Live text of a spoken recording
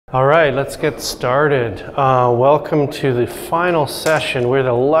All right, let's get started. Welcome to the final session. We're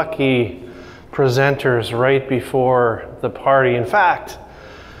the lucky presenters right before the party. In fact,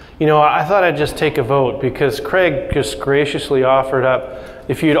 you know, I thought I'd just take a vote because Craig just graciously offered up,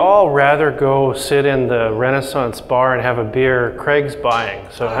 if you'd all rather go sit in the Renaissance bar and have a beer, Craig's buying.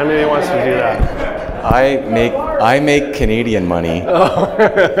 So how many wants to do that? I make Canadian money.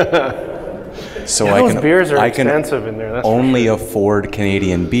 So yeah, those beers are expensive in there. That's only afford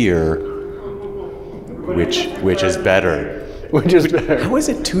Canadian beer, which is better. Which is better. How is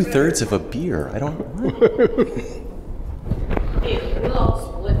it 2/3 of a beer? I don't know. Hey, we'll all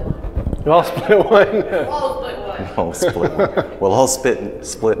split one. You all split one? We'll all split one. We'll all split one. We'll all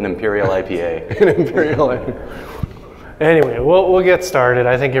split an Imperial IPA. An Imperial IPA. Anyway, we'll get started.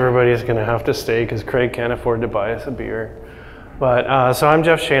 I think everybody's going to have to stay because Craig can't afford to buy us a beer. But so I'm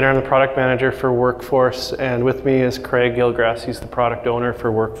Jeff Shaner, I'm the product manager for Workforce, and with me is Craig Gillgrass, he's the product owner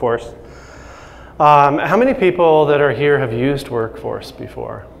for Workforce. How many people that are here have used Workforce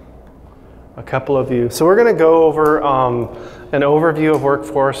before? A couple of you. So we're going to go over an overview of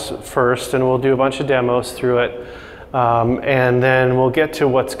Workforce first, and we'll do a bunch of demos through it, and then we'll get to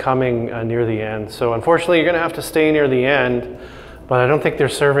what's coming near the end. So unfortunately, you're going to have to stay near the end, but I don't think they're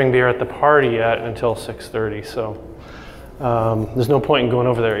serving beer at the party yet until 6:30. So. There's no point in going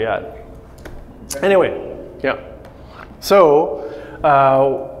over there yet. Anyway, yeah. So,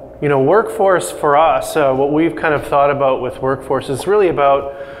 you know, Workforce for us, what we've kind of thought about with Workforce is really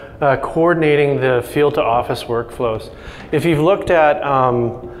about coordinating the field to office workflows. If you've looked at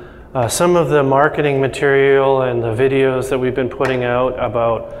some of the marketing material and the videos that we've been putting out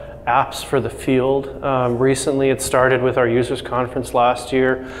about apps for the field. Recently it started with our users conference last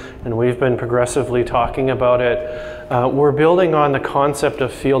year, and we've been progressively talking about it. We're building on the concept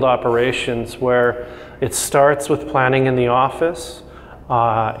of field operations, where it starts with planning in the office.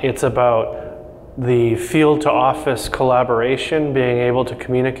 It's about the field to office collaboration, being able to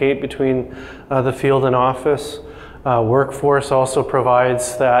communicate between the field and office. Workforce also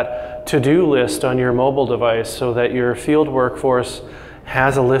provides that to-do list on your mobile device so that your field workforce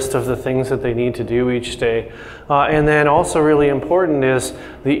has a list of the things that they need to do each day. And then also really important is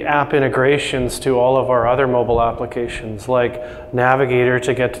the app integrations to all of our other mobile applications, like Navigator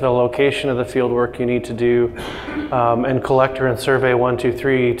to get to the location of the field work you need to do, and Collector and Survey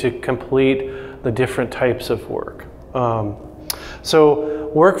 123 to complete the different types of work. So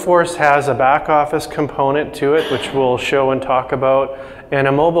Workforce has a back office component to it, which we'll show and talk about, and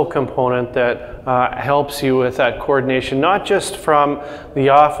a mobile component that helps you with that coordination, not just from the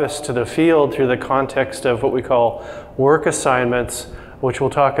office to the field through the context of what we call work assignments, which we'll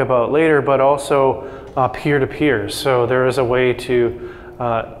talk about later, but also peer-to-peer. So there is a way to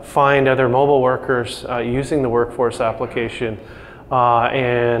find other mobile workers using the Workforce application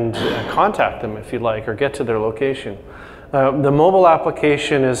and contact them if you'd like, or get to their location. The mobile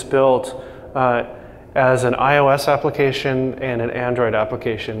application is built as an iOS application and an Android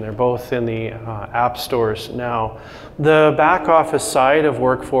application. They're both in the app stores now. The back office side of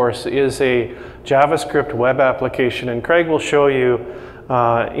Workforce is a JavaScript web application, and Craig will show you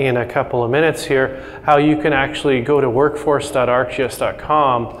in a couple of minutes here how you can actually go to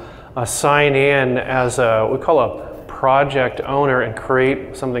workforce.arcgis.com, sign in as what we call a project owner, and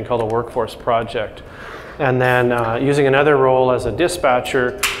create something called a Workforce project. And then using another role as a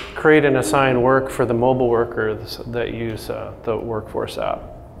dispatcher, create and assign work for the mobile workers that use the Workforce app.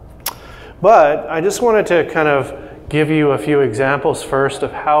 But I just wanted to kind of give you a few examples first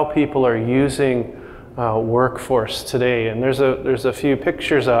of how people are using Workforce today. And there's a few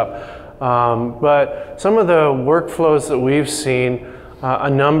pictures up, but some of the workflows that we've seen,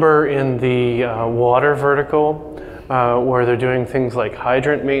 a number in the water vertical, where they're doing things like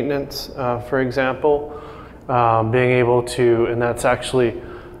hydrant maintenance, for example. Being able to, and that's actually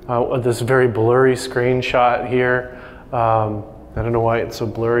this very blurry screenshot here. I don't know why it's so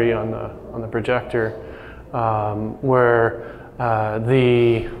blurry on the projector, where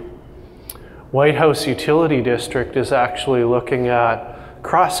the White House Utility District is actually looking at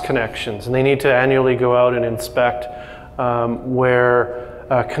cross connections, and they need to annually go out and inspect where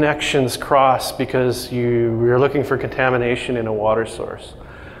connections cross because you're looking for contamination in a water source.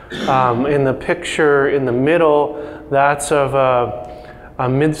 In the picture in the middle, that's of a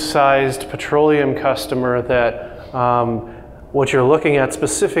mid-sized petroleum customer that what you're looking at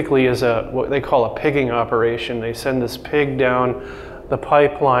specifically is what they call a pigging operation. They send this pig down the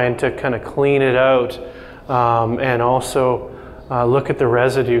pipeline to kind of clean it out, and also look at the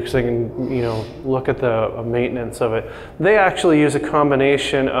residue, because they can, you know, look at the maintenance of it. They actually use a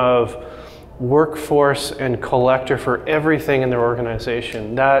combination of workforce and collector for everything in their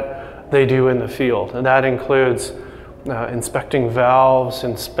organization that they do in the field. And that includes inspecting valves,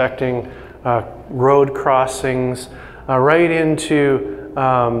 inspecting road crossings, right into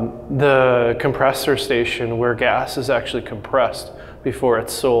the compressor station where gas is actually compressed before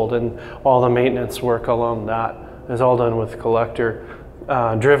it's sold, and all the maintenance work along that is all done with collector,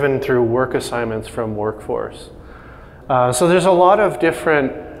 driven through work assignments from workforce. So there's a lot of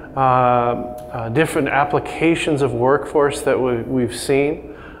different applications of workforce that we've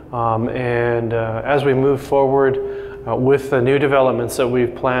seen, and as we move forward with the new developments that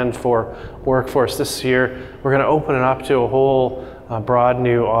we've planned for workforce this year, we're going to open it up to a whole broad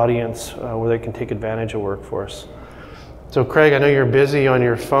new audience where they can take advantage of workforce. So Craig, I know you're busy on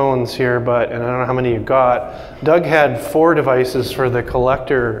your phones here, and I don't know how many you got. Doug had 4 devices for the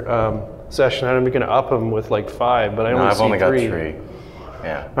collector session. I'm going to up them with like 5, but I only see 3. I've only got 3.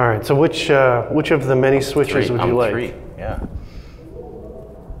 Yeah. All right. So which of the many switches would you like? 3. Yeah.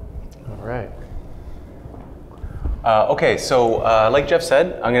 All right. Okay. So like Jeff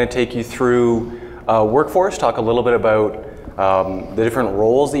said, I'm going to take you through workforce. Talk a little bit about the different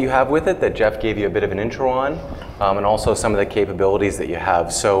roles that you have with it that Jeff gave you a bit of an intro on, and also some of the capabilities that you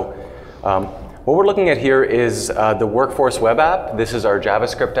have. So what we're looking at here is the Workforce web app. This is our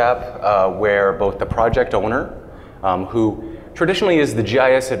JavaScript app where both the project owner, who traditionally is the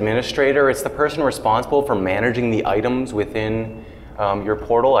GIS administrator, it's the person responsible for managing the items within your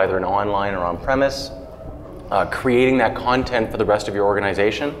portal, either an online or on-premise, creating that content for the rest of your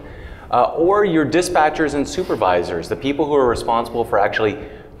organization, or your dispatchers and supervisors, the people who are responsible for actually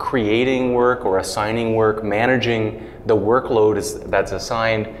creating work or assigning work, managing the workload that's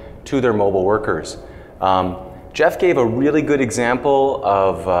assigned to their mobile workers. Jeff gave a really good example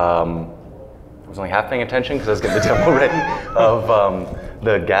of, I was only half paying attention because I was getting the demo ready, of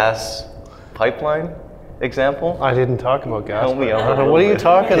the gas pipeline example. I didn't talk about gas. Help me out. What are you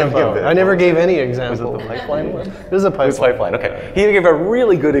talking about? I never gave any example. Was it the pipeline one? It was a pipeline. It was pipeline, okay. He gave a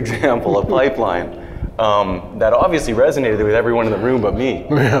really good example of pipeline that obviously resonated with everyone in the room but me.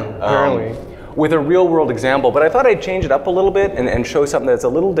 Yeah, apparently. With a real world example, but I thought I'd change it up a little bit and show something that's a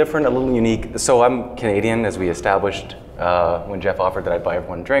little different, a little unique. So I'm Canadian, as we established when Jeff offered that I'd buy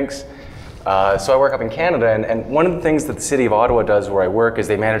everyone drinks. So I work up in Canada, and one of the things that the city of Ottawa does where I work is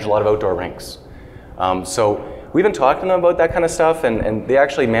they manage a lot of outdoor rinks. So we've been talking to them about that kind of stuff, and they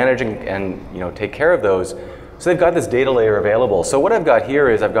actually manage and take care of those. So they've got this data layer available. So what I've got here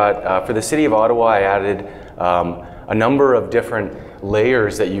is I've got, for the city of Ottawa, I added a number of different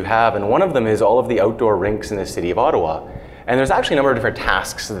layers that you have, and one of them is all of the outdoor rinks in the city of Ottawa. And there's actually a number of different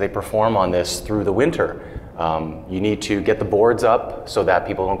tasks that they perform on this through the winter. You need to get the boards up so that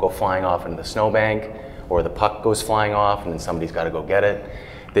people don't go flying off into the snowbank, or the puck goes flying off and then somebody's got to go get it.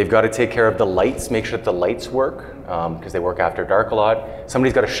 They've got to take care of the lights, make sure that the lights work, because they work after dark a lot.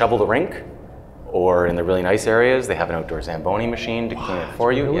 Somebody's got to shovel the rink, or in the really nice areas, they have an outdoor Zamboni machine to clean it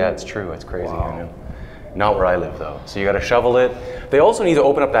for you. Really? Yeah, it's true, it's crazy. Wow. I know. Not where I live though. So you got to shovel it. They also need to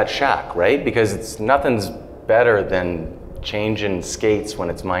open up that shack, right? Because nothing's better than changing skates when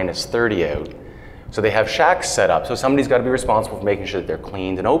it's minus 30 out. So they have shacks set up. So somebody's got to be responsible for making sure that they're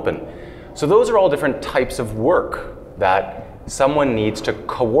cleaned and open. So those are all different types of work that someone needs to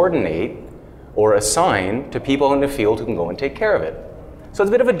coordinate or assign to people in the field who can go and take care of it. So it's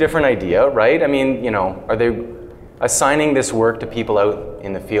a bit of a different idea, right? I mean, are they assigning this work to people out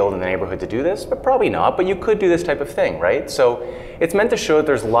in the field in the neighborhood to do this? But probably not, but you could do this type of thing, right? So it's meant to show that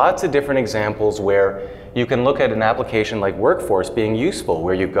there's lots of different examples where you can look at an application like Workforce being useful,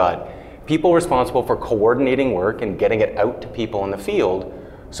 where you've got people responsible for coordinating work and getting it out to people in the field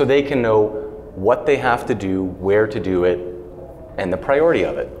so they can know what they have to do, where to do it, and the priority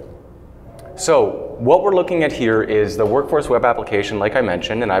of it. So what we're looking at here is the Workforce web application, like I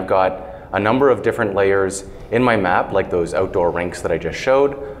mentioned, and I've got a number of different layers in my map, like those outdoor rinks that I just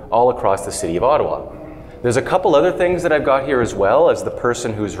showed, all across the city of Ottawa. There's a couple other things that I've got here as well as the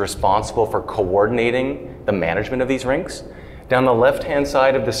person who's responsible for coordinating the management of these rinks. Down the left-hand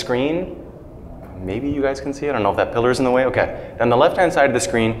side of the screen, maybe you guys can see it, I don't know if that pillar's in the way, okay. Down the left-hand side of the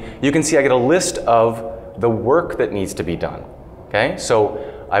screen, you can see I get a list of the work that needs to be done, okay?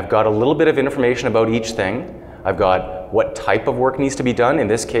 So I've got a little bit of information about each thing. I've got what type of work needs to be done. In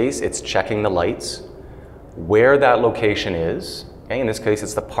this case, it's checking the lights, where that location is. Okay? In this case,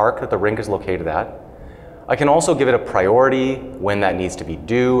 it's the park that the rink is located at. I can also give it a priority, when that needs to be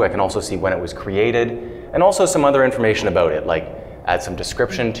due. I can also see when it was created, and also some other information about it, like add some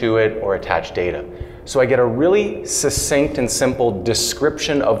description to it or attach data. So I get a really succinct and simple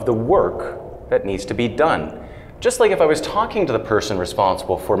description of the work that needs to be done. Just like if I was talking to the person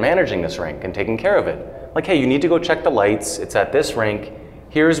responsible for managing this rink and taking care of it. Like, hey, you need to go check the lights, it's at this rink,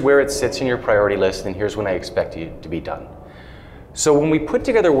 here's where it sits in your priority list, and here's when I expect you to be done. So when we put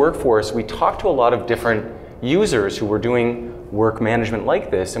together Workforce, we talked to a lot of different users who were doing work management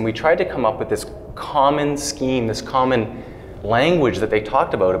like this, and we tried to come up with this common scheme, this common language that they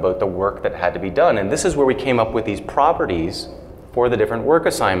talked about the work that had to be done. And this is where we came up with these properties for the different work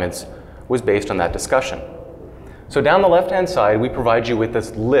assignments, was based on that discussion. So down the left-hand side, we provide you with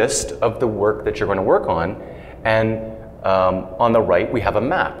this list of the work that you're going to work on, and on the right, we have a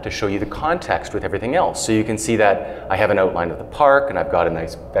map to show you the context with everything else. So you can see that I have an outline of the park, and I've got a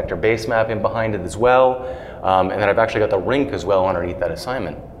nice vector base map in behind it as well, and then I've actually got the rink as well underneath that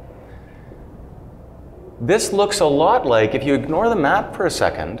assignment. This looks a lot like, if you ignore the map for a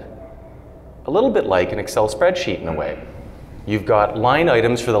second, a little bit like an Excel spreadsheet in a way. You've got line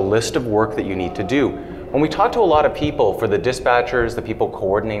items for the list of work that you need to do. When we talked to a lot of people, for the dispatchers, the people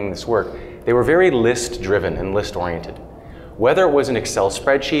coordinating this work, they were very list-driven and list-oriented. Whether it was an Excel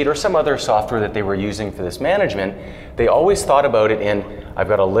spreadsheet or some other software that they were using for this management, they always thought about it in, I've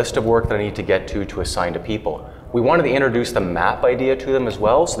got a list of work that I need to get to assign to people. We wanted to introduce the map idea to them as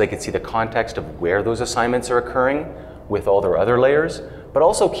well, so they could see the context of where those assignments are occurring with all their other layers, but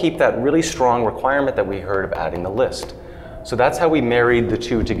also keep that really strong requirement that we heard of adding the list. So that's how we married the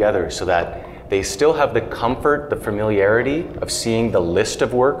two together, so that they still have the comfort, the familiarity of seeing the list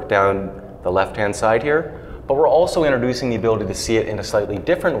of work down the left-hand side here, but we're also introducing the ability to see it in a slightly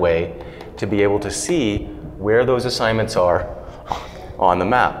different way to be able to see where those assignments are on the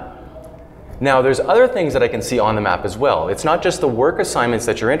map. Now, there's other things that I can see on the map as well. It's not just the work assignments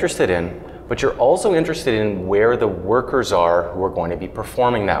that you're interested in, but you're also interested in where the workers are who are going to be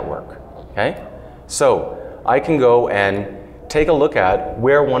performing that work, okay? So I can go and take a look at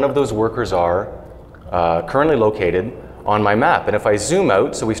where one of those workers are currently located on my map. And if I zoom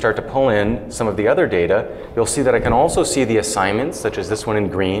out, so we start to pull in some of the other data, you'll see that I can also see the assignments, such as this one in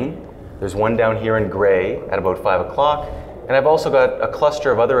green. There's one down here in gray at about 5 o'clock. And I've also got a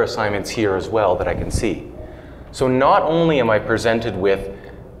cluster of other assignments here as well that I can see. So not only am I presented with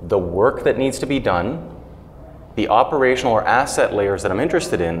the work that needs to be done, the operational or asset layers that I'm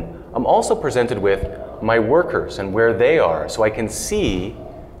interested in, I'm also presented with my workers and where they are. So I can see,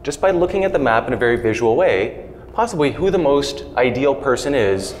 just by looking at the map in a very visual way, possibly who the most ideal person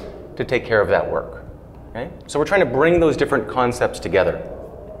is to take care of that work. Okay? So we're trying to bring those different concepts together.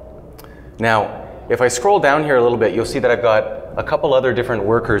 Now, if I scroll down here a little bit, you'll see that I've got a couple other different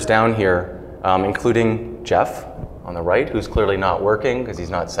workers down here, including Jeff on the right, who's clearly not working because he's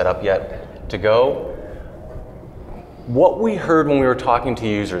not set up yet to go. What we heard when we were talking to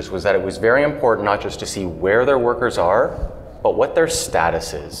users was that it was very important not just to see where their workers are, but what their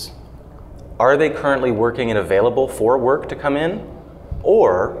status is. Are they currently working and available for work to come in?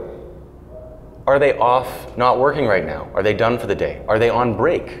 Or are they off, not working right now? Are they done for the day? Are they on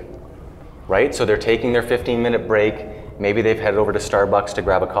break? Right? So they're taking their 15-minute break. Maybe they've headed over to Starbucks to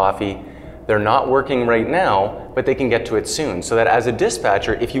grab a coffee. They're not working right now, but they can get to it soon. So that as a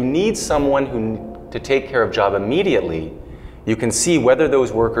dispatcher, if you need someone to take care of job immediately, you can see whether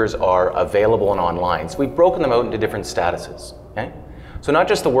those workers are available and online. So we've broken them out into different statuses. Okay? So not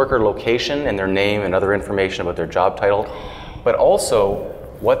just the worker location and their name and other information about their job title, but also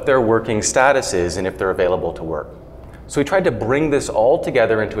what their working status is and if they're available to work. So we tried to bring this all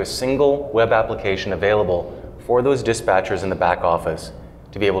together into a single web application available for those dispatchers in the back office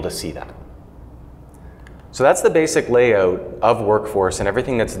to be able to see that. So that's the basic layout of Workforce and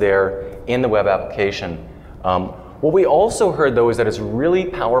everything that's there in the web application. What we also heard though is that it's really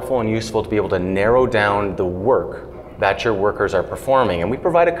powerful and useful to be able to narrow down the work that your workers are performing. And we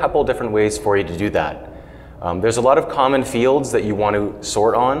provide a couple different ways for you to do that. There's a lot of common fields that you want to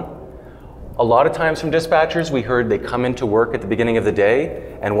sort on. A lot of times from dispatchers, we heard they come into work at the beginning of the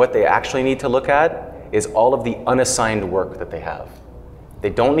day, and what they actually need to look at is all of the unassigned work that they have. They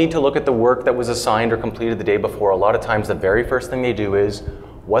don't need to look at the work that was assigned or completed the day before. A lot of times the very first thing they do is,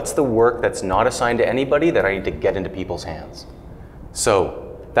 what's the work that's not assigned to anybody that I need to get into people's hands?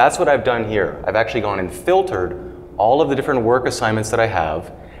 So that's what I've done here. I've actually gone and filtered all of the different work assignments that I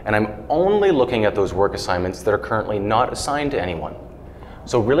have, and I'm only looking at those work assignments that are currently not assigned to anyone.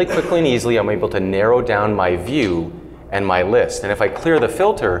 So really quickly and easily, I'm able to narrow down my view and my list. And if I clear the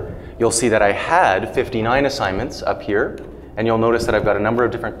filter, you'll see that I had 59 assignments up here, and you'll notice that I've got a number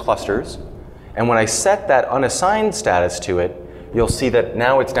of different clusters. And when I set that unassigned status to it, you'll see that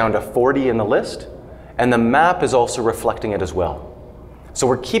now it's down to 40 in the list, and the map is also reflecting it as well. So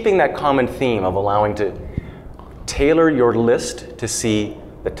we're keeping that common theme of allowing to tailor your list to see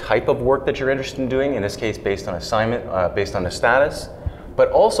the type of work that you're interested in doing, in this case based on assignment, based on the status, but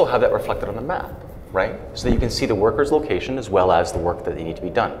also have that reflected on the map, right? So that you can see the worker's location as well as the work that they need to be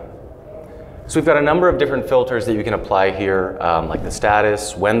done. So we've got a number of different filters that you can apply here, like the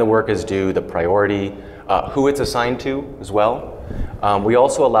status, when the work is due, the priority, who it's assigned to as well. We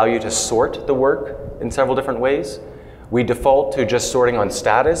also allow you to sort the work in several different ways. We default to just sorting on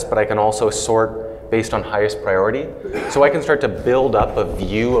status, but I can also sort based on highest priority. So I can start to build up a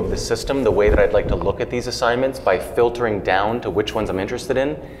view of the system the way that I'd like to look at these assignments by filtering down to which ones I'm interested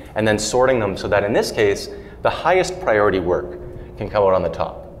in, and then sorting them so that in this case, the highest priority work can come out on the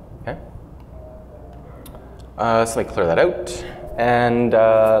top. Okay? So let me clear that out. And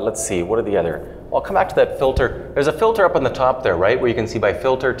let's see, what are the other? Well, I'll come back to that filter. There's a filter up on the top there, right, where you can see by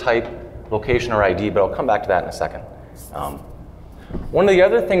filter, type, location, or ID, but I'll come back to that in a second. One of the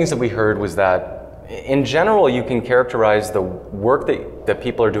other things that we heard was that in general, you can characterize the work that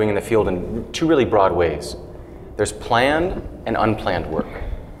people are doing in the field in two really broad ways. There's planned and unplanned work.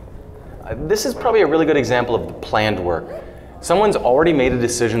 This is probably a really good example of the planned work. Someone's already made a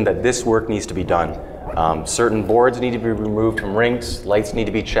decision that this work needs to be done. Certain boards need to be removed from rinks, lights need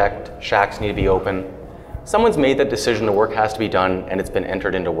to be checked, shacks need to be open. Someone's made that decision, the work has to be done, and it's been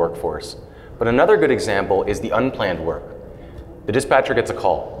entered into workforce. But another good example is the unplanned work. The dispatcher gets a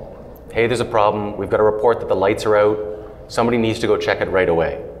call. Hey, there's a problem. We've got a report that the lights are out. Somebody needs to go check it right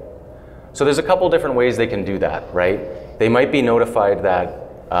away. So there's a couple different ways they can do that, right? They might be notified that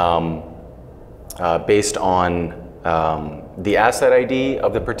based on the asset ID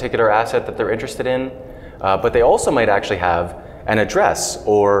of the particular asset that they're interested in, but they also might actually have an address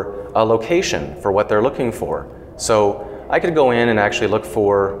or a location for what they're looking for. So I could go in and actually look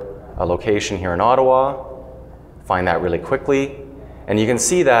for a location here in Ottawa, find that really quickly. And you can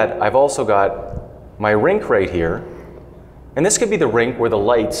see that I've also got my rink right here. And this could be the rink where the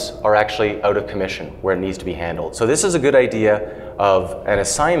lights are actually out of commission, where it needs to be handled. So this is a good idea of an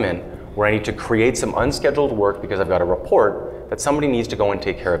assignment where I need to create some unscheduled work because I've got a report that somebody needs to go and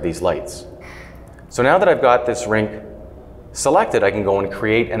take care of these lights. So now that I've got this rink selected, I can go and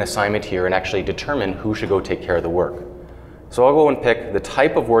create an assignment here and actually determine who should go take care of the work. So I'll go and pick the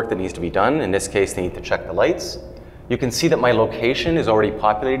type of work that needs to be done. In this case, they need to check the lights. You can see that my location is already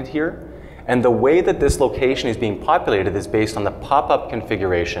populated here. And the way that this location is being populated is based on the pop-up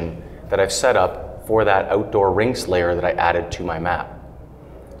configuration that I've set up for that outdoor rinks layer that I added to my map.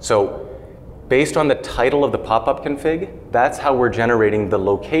 So based on the title of the pop-up config, that's how we're generating the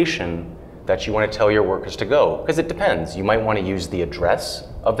location that you want to tell your workers to go. Because it depends. You might want to use the address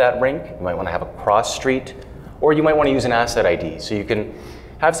of that rink. You might want to have a cross street, or you might want to use an asset ID. So you can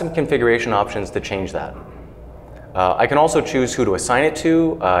have some configuration options to change that. I can also choose who to assign it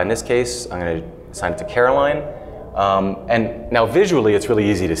to. In this case, I'm going to assign it to Caroline. And now visually, it's really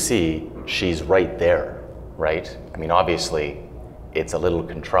easy to see she's right there, right? I mean, obviously, it's a little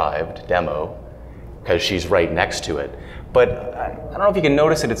contrived demo because she's right next to it. But I don't know if you can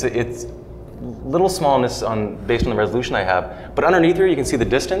notice it. It's little smallness based on the resolution I have. But underneath her, you can see the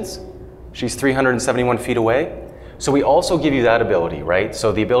distance. She's 371 feet away. So we also give you that ability, right?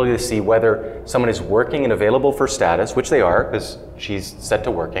 So the ability to see whether someone is working and available for status, which they are because she's set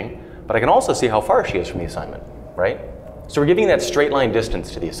to working, but I can also see how far she is from the assignment, right? So we're giving that straight line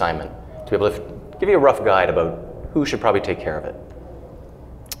distance to the assignment to be able to give you a rough guide about who should probably take care of it.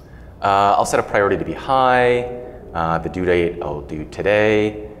 I'll set a priority to be high. The due date I'll do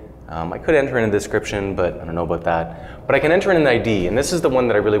today. I could enter in a description, but I don't know about that. But I can enter in an ID, and this is the one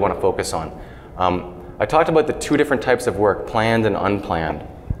that I really want to focus on. I talked about the two different types of work, planned and unplanned.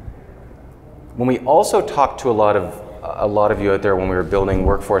 When we also talked to a lot of you out there when we were building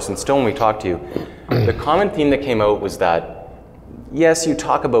workforce, and still when we talked to you, the common theme that came out was that, yes, you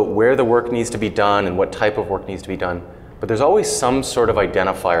talk about where the work needs to be done and what type of work needs to be done, but there's always some sort of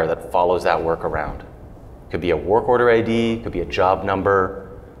identifier that follows that work around. It could be a work order ID, it could be a job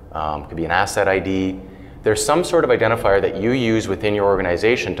number, it could be an asset ID. There's some sort of identifier that you use within your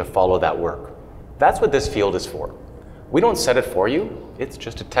organization to follow that work. That's what this field is for. We don't set it for you. It's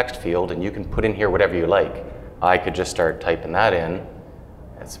just a text field, and you can put in here whatever you like. I could just start typing that in.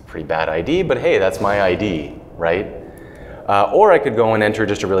 That's a pretty bad ID, but hey, that's my ID, right? Or I could go and enter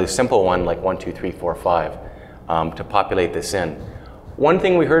just a really simple one like 1, 2, 3, 4, 5 to populate this in. One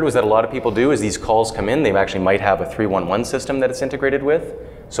thing we heard was that a lot of people do is these calls come in, they actually might have a 311 system that it's integrated with.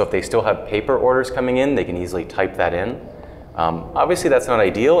 So if they still have paper orders coming in, they can easily type that in. Obviously that's not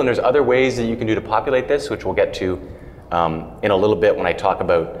ideal, and there's other ways that you can do to populate this, which we'll get to in a little bit when I talk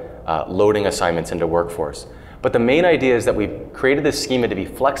about loading assignments into Workforce. But the main idea is that we've created this schema to be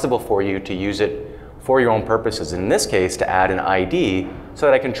flexible for you to use it for your own purposes. In this case, to add an ID so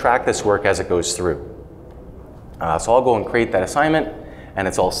that I can track this work as it goes through. So I'll go and create that assignment, and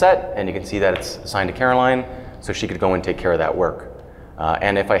it's all set, and you can see that it's assigned to Caroline, so she could go and take care of that work.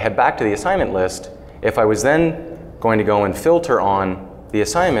 And if I head back to the assignment list, if I was then going to go and filter on the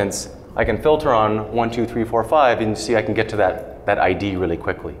assignments, I can filter on 1, 2, 3, 4, 5, and you see I can get to that ID really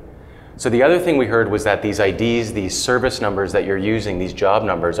quickly. So the other thing we heard was that these IDs, these service numbers that you're using, these job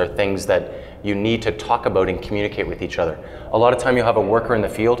numbers, are things that you need to talk about and communicate with each other. A lot of time you'll have a worker in the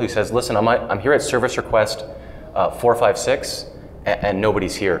field who says, listen, I'm here at service request 456, and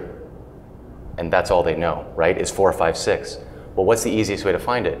nobody's here. And that's all they know, right, is 456. Well, what's the easiest way to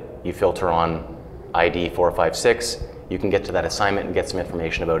find it? You filter on ID 456, you can get to that assignment and get some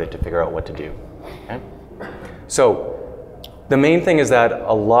information about it to figure out what to do. Okay? So the main thing is that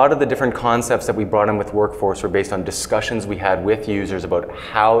a lot of the different concepts that we brought in with Workforce were based on discussions we had with users about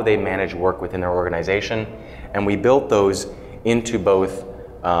how they manage work within their organization, and we built those into both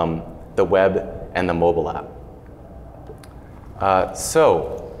the web and the mobile app.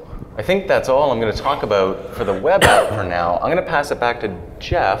 So I think that's all I'm going to talk about for the web app for now. I'm going to pass it back to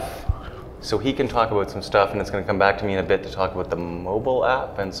Jeff so he can talk about some stuff, and it's going to come back to me in a bit to talk about the mobile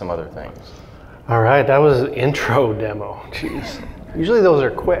app and some other things. All right, that was an intro demo. Jeez. Usually those are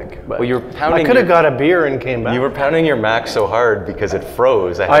quick, but well, you were pounding I could have got a beer and came back. You were pounding your Mac so hard because it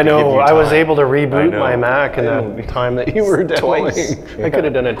froze. I know, I was able to reboot my Mac in the time that you were demoing. Yeah. I could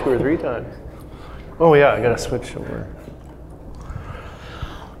have done it 2 or 3 times. Oh yeah, I got to switch over.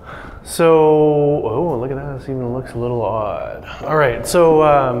 So, oh, look at that, this even looks a little odd. All right,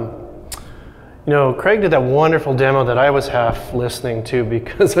 so, you know, Craig did that wonderful demo that I was half listening to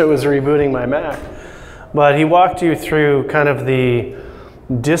because I was rebooting my Mac. But he walked you through kind of the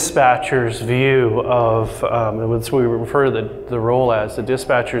dispatcher's view of, what we refer to the role as, the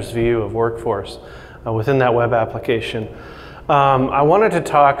dispatcher's view of Workforce within that web application. I wanted to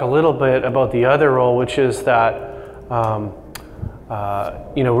talk a little bit about the other role, which is that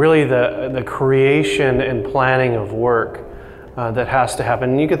you know, really the creation and planning of work that has to happen.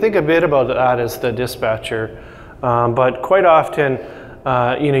 And you can think a bit about that as the dispatcher, but quite often,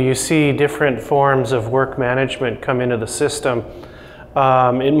 you know, you see different forms of work management come into the system.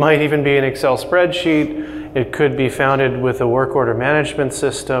 It might even be an Excel spreadsheet. It could be founded with a work order management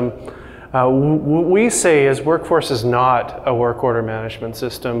system. What we say is Workforce is not a work order management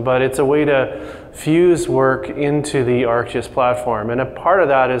system, but it's a way to fuse work into the ArcGIS platform. And a part of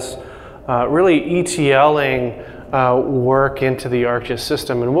that is really ETLing work into the ArcGIS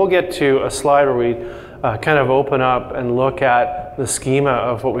system. And we'll get to a slide where we kind of open up and look at the schema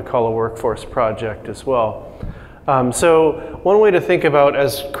of what we call a Workforce project as well. So one way to think about,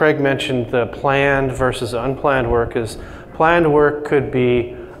 as Craig mentioned, the planned versus unplanned work is planned work could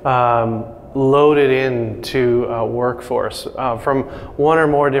be loaded into Workforce from one or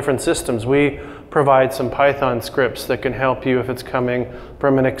more different systems. We provide some Python scripts that can help you if it's coming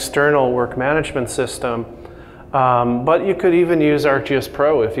from an external work management system. But you could even use ArcGIS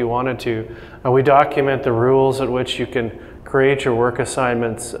Pro if you wanted to. We document the rules at which you can create your work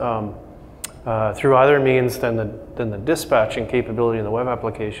assignments through other means than the dispatching capability in the web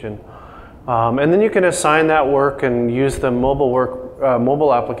application. And then you can assign that work and use the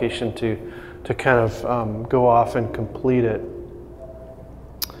mobile application to kind of go off and complete it.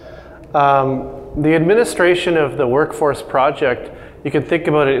 The administration of the Workforce project, you can think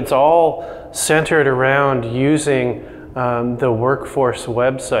about it, it's all centered around using the Workforce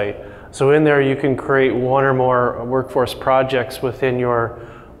website. So in there you can create one or more Workforce projects within your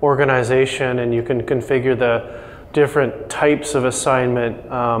organization, and you can configure the different types of assignment,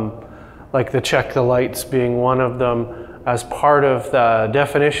 like the check the lights being one of them, as part of the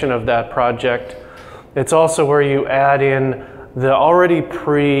definition of that project. It's also where you add in the already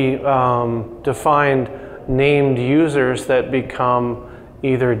pre-defined named users that become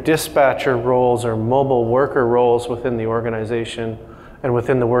either dispatcher roles or mobile worker roles within the organization and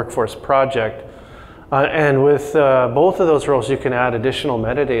within the Workforce project. And with both of those roles, you can add additional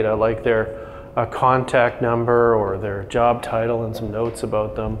metadata like their contact number or their job title and some notes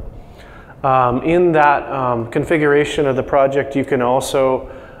about them. In that configuration of the project, you can also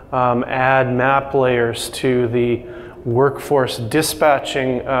add map layers to the Workforce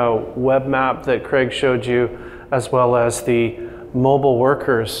dispatching web map that Craig showed you, as well as the mobile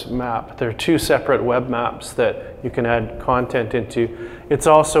workers map. They're 2 separate web maps that you can add content into. It's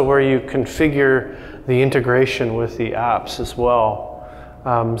also where you configure the integration with the apps as well.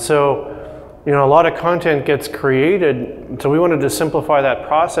 So, you know, a lot of content gets created, so we wanted to simplify that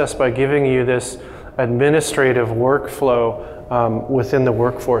process by giving you this administrative workflow within the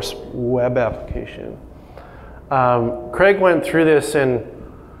Workforce web application. Craig went through this in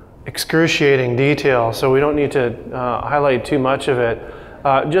excruciating detail, so we don't need to highlight too much of it.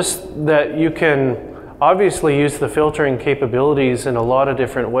 Just that you can obviously use the filtering capabilities in a lot of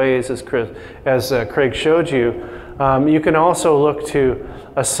different ways, as Craig showed you. You can also look to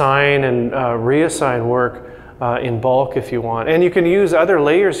assign and reassign work in bulk if you want. And you can use other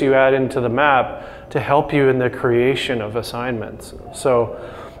layers you add into the map to help you in the creation of assignments. So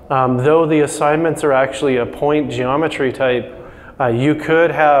though the assignments are actually a point geometry type, you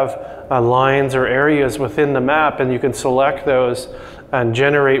could have lines or areas within the map, and you can select those and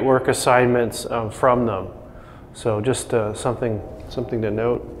generate work assignments from them. So just something to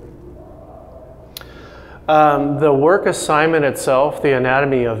note. The work assignment itself, the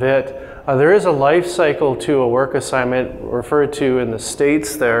anatomy of it, there is a life cycle to a work assignment referred to in the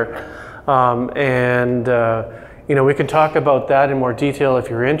States there. You know, we can talk about that in more detail if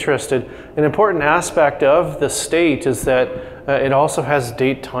you're interested. An important aspect of the state is that it also has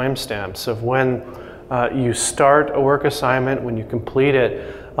date timestamps of when you start a work assignment, when you complete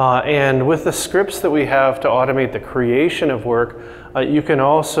it. And with the scripts that we have to automate the creation of work, you can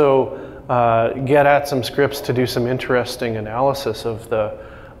also get at some scripts to do some interesting analysis of the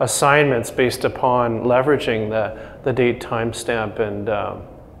assignments based upon leveraging the date timestamp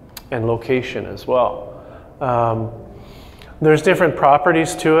and location as well. There's different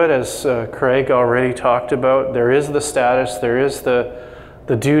properties to it, as Craig already talked about. There is the status, there is the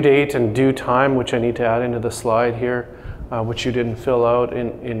due date and due time, which I need to add into the slide here, which you didn't fill out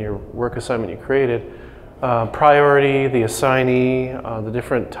in your work assignment you created. Priority, the assignee, the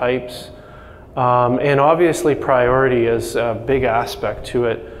different types, and obviously priority is a big aspect to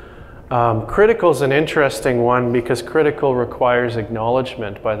it. Critical is an interesting one because critical requires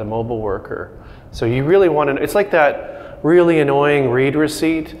acknowledgement by the mobile worker. So you really want to, it's like that really annoying read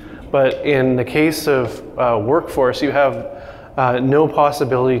receipt, but in the case of Workforce, you have no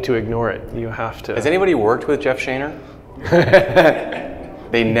possibility to ignore it. You have to. Has anybody worked with Jeff Shaner?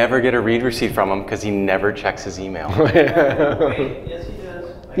 They never get a read receipt from him because he never checks his email. Yes, he does.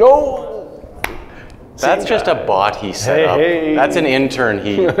 No! That's just a bot he set up. Hey. That's an intern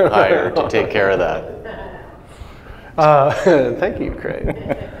he hired to take care of that. Thank you, Craig.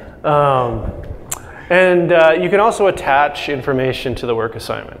 You can also attach information to the work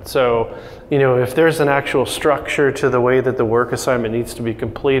assignment. So, you know, if there's an actual structure to the way that the work assignment needs to be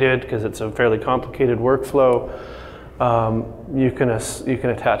completed, because it's a fairly complicated workflow, you can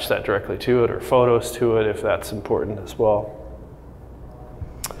attach that directly to it, or photos to it if that's important as well.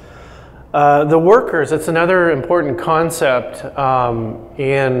 The workers, it's another important concept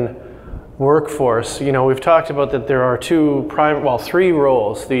in Workforce. You know, we've talked about that there are three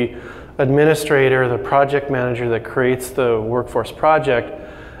roles: the administrator, the project manager that creates the Workforce project,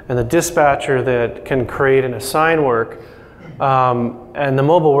 and the dispatcher that can create and assign work, and the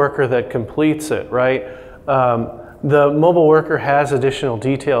mobile worker that completes it, right? The mobile worker has additional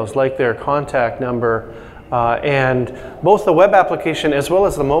details like their contact number, and both the web application as well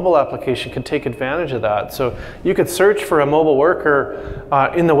as the mobile application can take advantage of that. So you could search for a mobile worker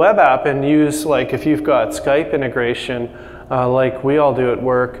in the web app and use, like if you've got Skype integration, like we all do at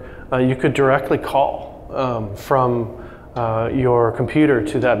work, you could directly call from your computer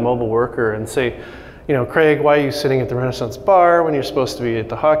to that mobile worker and say, you know, Craig, why are you sitting at the Renaissance Bar when you're supposed to be at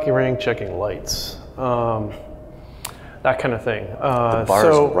the hockey rink checking lights? That kind of thing. The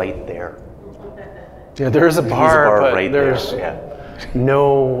bar's right there. Yeah, there is a bar, but right there's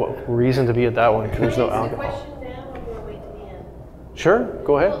no reason to be at that one because there's no Can I ask a alcohol. question now, or do I wait to the end? Sure,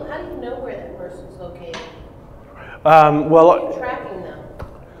 go ahead. Well, how do you know where that person's located? Well, You're tracking them.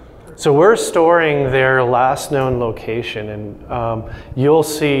 so we're storing their last known location, and you'll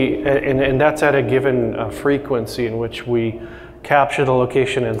see, and that's at a given frequency in which we capture the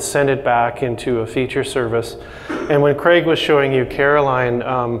location and send it back into a feature service. And when Craig was showing you Caroline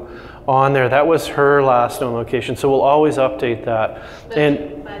on there, that was her last known location, so we'll always update that. But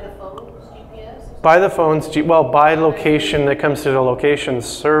And by the phone's GPS? by the phone's, well, by location that comes to the location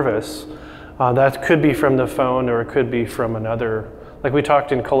service, that could be from the phone or it could be from another, like we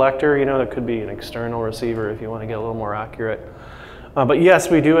talked in collector, you know, that could be an external receiver if you want to get a little more accurate. But yes,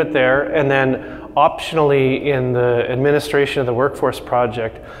 we do it there, and then optionally in the administration of the Workforce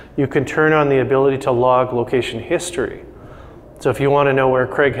project, you can turn on the ability to log location history. So if you want to know where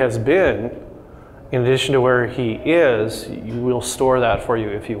Craig has been, in addition to where he is, we'll store that for you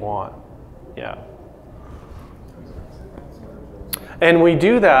if you want. Yeah. And we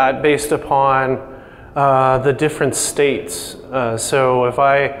do that based upon the different states. So if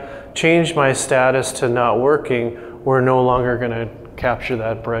I change my status to not working, we're no longer going to capture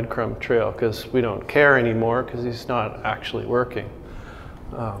that breadcrumb trail because we don't care anymore because he's not actually working.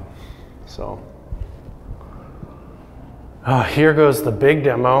 Here goes the big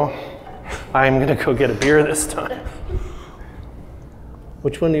demo. I'm going to go get a beer this time.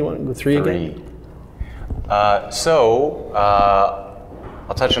 Which one do you want? Go three again? I'll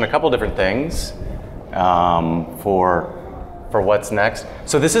touch on a couple different things for what's next.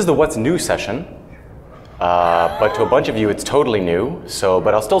 So this is the what's new session, but to a bunch of you it's totally new.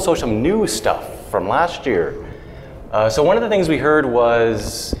 But I'll still show some new stuff from last year. So one of the things we heard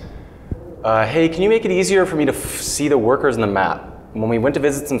was, hey, can you make it easier for me to see the workers in the map? When we went to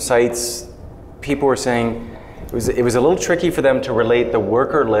visit some sites, people were saying it was a little tricky for them to relate the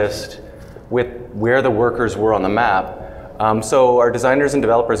worker list with where the workers were on the map. So our designers and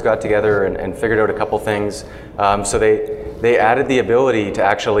developers got together and figured out a couple things. So they added the ability to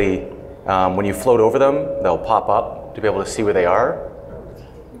actually, when you float over them, they'll pop up to be able to see where they are,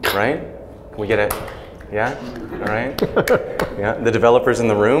 right? Can we get it? Yeah, all right. Yeah, the developers in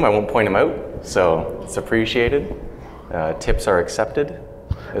the room, I won't point them out, so it's appreciated. Tips are accepted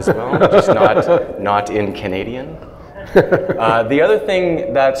as well, just not in Canadian. The other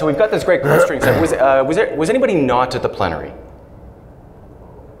thing so we've got this great clustering set. Was anybody not at the plenary?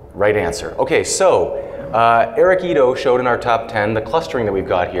 Right answer. Okay, so Eric Ito showed in our top 10 the clustering that we've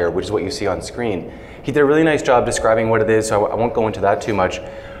got here, which is what you see on screen. He did a really nice job describing what it is, so I won't go into that too much.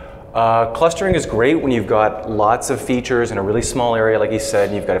 Clustering is great when you've got lots of features in a really small area, like he said,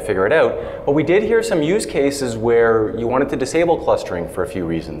 and you've got to figure it out. But we did hear some use cases where you wanted to disable clustering for a few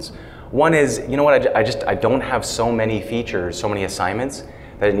reasons. One is, you know what, I don't have so many features, so many assignments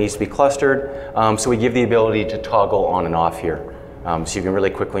that it needs to be clustered. So we give the ability to toggle on and off here. So you can really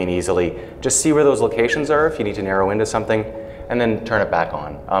quickly and easily just see where those locations are if you need to narrow into something, and then turn it back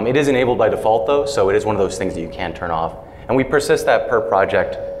on. It is enabled by default though, so it is one of those things that you can turn off. And we persist that per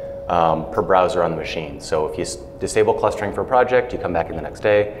project, per browser on the machine. So if you disable clustering for a project, you come back in the next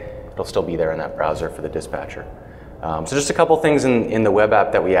day, it'll still be there in that browser for the dispatcher. So just a couple things in the web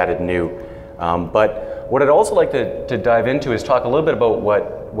app that we added new. But what I'd also like to dive into is talk a little bit about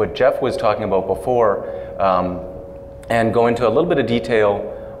what Jeff was talking about before, and go into a little bit of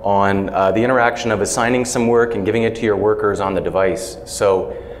detail on the interaction of assigning some work and giving it to your workers on the device.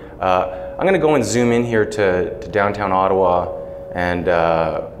 So I'm going to go and zoom in here to downtown Ottawa, and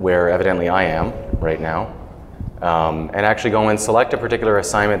where evidently I am right now, and actually go and select a particular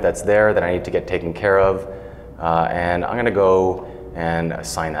assignment that's there that I need to get taken care of, and I'm going to go and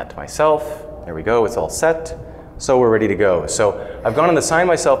assign that to myself. There we go, it's all set. So we're ready to go. So I've gone and assigned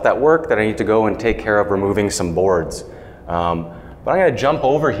myself that work that I need to go and take care of removing some boards. But I'm going to jump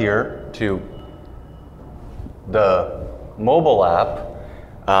over here to the mobile app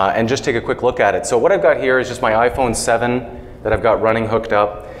and just take a quick look at it. So what I've got here is just my iPhone 7 that I've got running hooked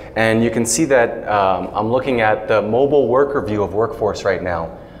up. And you can see that I'm looking at the mobile worker view of Workforce right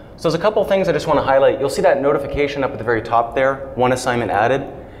now. So there's a couple things I just want to highlight. You'll see that notification up at the very top there, one assignment added.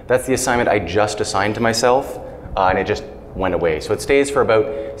 That's the assignment I just assigned to myself, and it just went away. So it stays for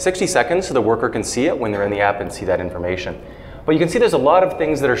about 60 seconds so the worker can see it when they're in the app and see that information. But you can see there's a lot of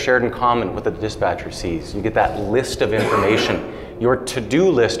things that are shared in common with what the dispatcher sees. You get that list of information, your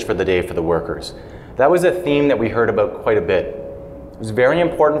to-do list for the day for the workers. That was a theme that we heard about quite a bit. It was very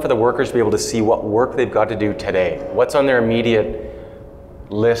important for the workers to be able to see what work they've got to do today, what's on their immediate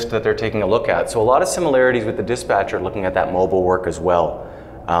list that they're taking a look at. So a lot of similarities with the dispatcher looking at that mobile work as well.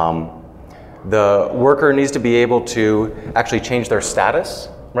 The worker needs to be able to actually change their status,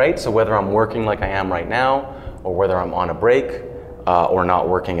 right? So whether I'm working like I am right now, or whether I'm on a break or not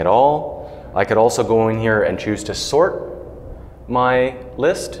working at all. I could also go in here and choose to sort my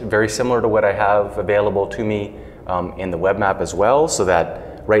list, very similar to what I have available to me in the web map as well, so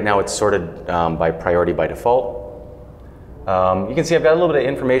that right now it's sorted by priority by default. You can see I've got a little bit of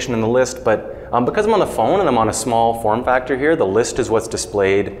information in the list, but because I'm on the phone and I'm on a small form factor here, the list is what's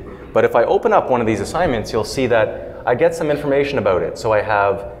displayed. But if I open up one of these assignments, you'll see that I get some information about it. So I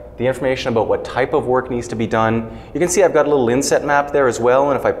have the information about what type of work needs to be done. You can see I've got a little inset map there as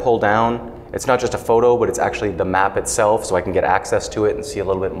well, and if I pull down, it's not just a photo, but it's actually the map itself, so I can get access to it and see a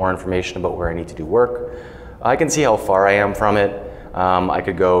little bit more information about where I need to do work. I can see how far I am from it. I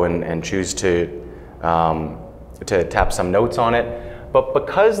could go and choose to tap some notes on it. But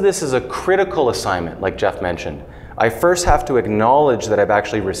because this is a critical assignment, like Jeff mentioned, I first have to acknowledge that I've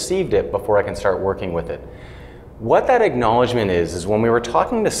actually received it before I can start working with it. What that acknowledgement is when we were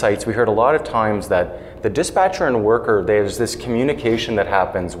talking to sites, we heard a lot of times that the dispatcher and worker, there's this communication that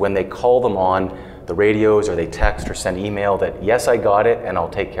happens when they call them on the radios or they text or send email that, yes, I got it and I'll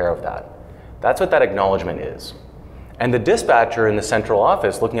take care of that. That's what that acknowledgement is. And the dispatcher in the central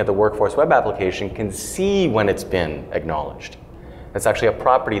office looking at the Workforce web application can see when it's been acknowledged. That's actually a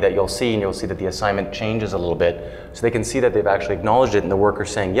property that you'll see, and you'll see that the assignment changes a little bit. So they can see that they've actually acknowledged it, and the worker's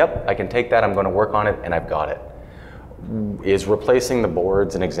saying, yep, I can take that, I'm going to work on it, and I've got it. Is replacing the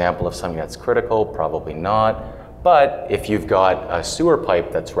boards an example of something that's critical? Probably not. But if you've got a sewer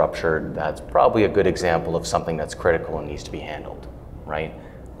pipe that's ruptured, that's probably a good example of something that's critical and needs to be handled, right?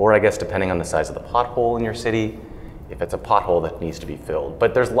 Or I guess depending on the size of the pothole in your city, if it's a pothole that needs to be filled.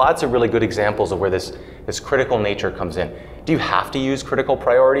 But there's lots of really good examples of where this critical nature comes in. Do you have to use critical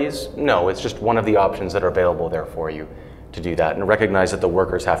priorities? No, it's just one of the options that are available there for you to do that, and recognize that the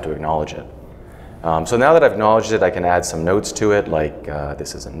workers have to acknowledge it. So now that I've acknowledged it, I can add some notes to it, like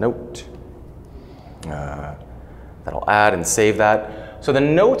this is a note that I'll add and save that. So the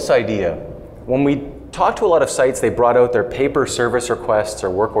notes idea, when we talked to a lot of sites, they brought out their paper service requests or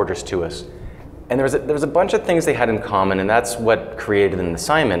work orders to us. And there was a bunch of things they had in common, and that's what created an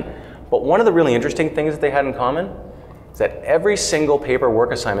assignment. But one of the really interesting things that they had in common is that every single paper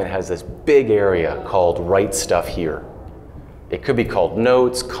work assignment has this big area called write stuff here. It could be called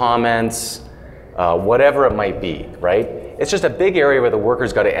notes, comments, whatever it might be, right? It's just a big area where the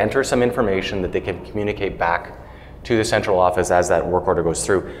worker's got to enter some information that they can communicate back to the central office as that work order goes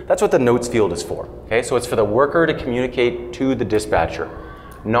through. That's what the notes field is for, okay? So it's for the worker to communicate to the dispatcher,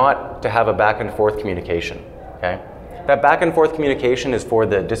 not to have a back and forth communication, okay? That back and forth communication is for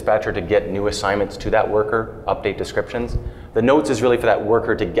the dispatcher to get new assignments to that worker, update descriptions. The notes is really for that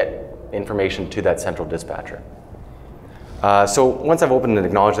worker to get information to that central dispatcher. So once I've opened and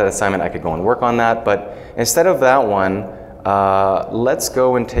acknowledged that assignment, I could go and work on that. But instead of that one, let's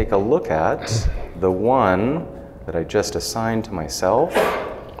go and take a look at the one that I just assigned to myself.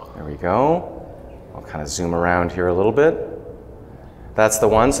 There we go. I'll kind of zoom around here a little bit. That's the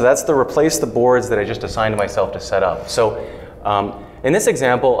one. So that's the replace the boards that I just assigned to myself to set up. So in this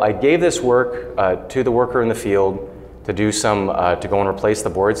example, I gave this work to the worker in the field to do some, to go and replace the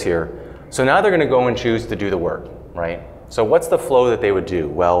boards here. So now they're going to go and choose to do the work, right? So what's the flow that they would do?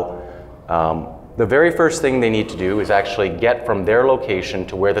 Well, the very first thing they need to do is actually get from their location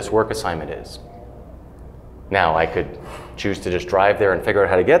to where this work assignment is. Now, I could choose to just drive there and figure out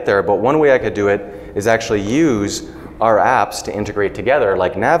how to get there, but one way I could do it is actually use our apps to integrate together,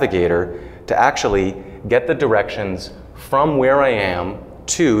 like Navigator, to actually get the directions from where I am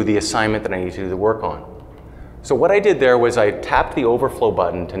to the assignment that I need to do the work on. So what I did there was I tapped the overflow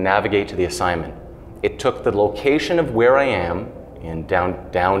button to navigate to the assignment. It took the location of where I am in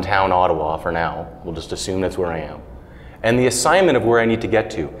downtown Ottawa for now. We'll just assume that's where I am. And the assignment of where I need to get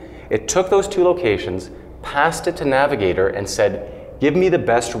to. It took those two locations, passed it to Navigator, and said, give me the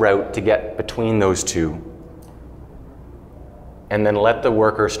best route to get between those two, and then let the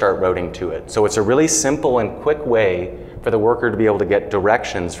worker start routing to it. So it's a really simple and quick way for the worker to be able to get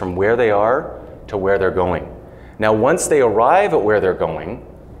directions from where they are to where they're going. Now, once they arrive at where they're going,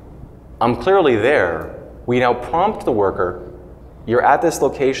 I'm clearly there. We now prompt the worker, you're at this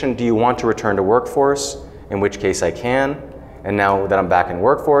location, do you want to return to workforce? In which case I can. And now that I'm back in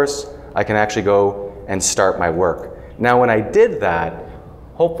workforce, I can actually go and start my work. Now, when I did that,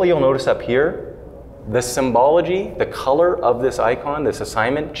 hopefully you'll notice up here, the symbology, the color of this icon, this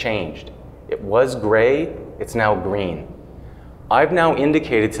assignment, changed. It was gray, it's now green. I've now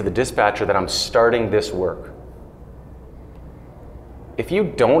indicated to the dispatcher that I'm starting this work. If you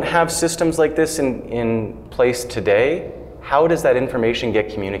don't have systems like this in place today, how does that information get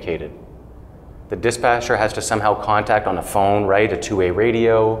communicated? The dispatcher has to somehow contact on a phone, right? A two-way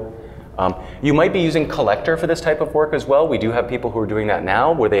radio. You might be using Collector for this type of work as well. We do have people who are doing that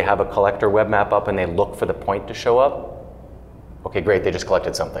now, where they have a Collector web map up and they look for the point to show up. Okay, great, they just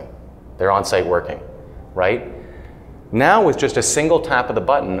collected something. They're on site working, right? Now with just a single tap of the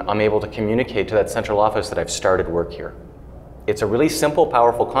button, I'm able to communicate to that central office that I've started work here. It's a really simple,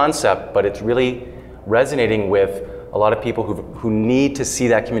 powerful concept, but it's really resonating with a lot of people who need to see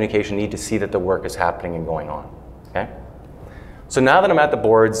that communication, need to see that the work is happening and going on, okay? So now that I'm at the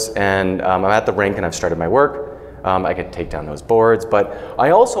boards and I'm at the rink and I've started my work, I could take down those boards, but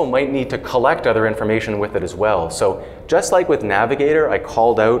I also might need to collect other information with it as well. So just like with Navigator, I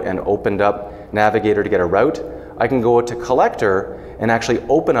called out and opened up Navigator to get a route, I can go to Collector and actually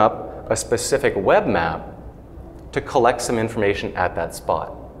open up a specific web map to collect some information at that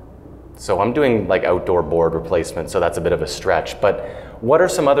spot. So I'm doing like outdoor board replacement, so that's a bit of a stretch, but what are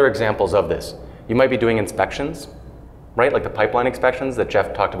some other examples of this? You might be doing inspections, right? Like the pipeline inspections that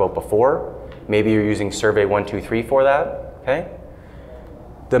Jeff talked about before. Maybe you're using Survey 123 for that, okay?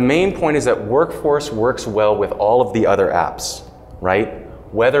 The main point is that Workforce works well with all of the other apps, right?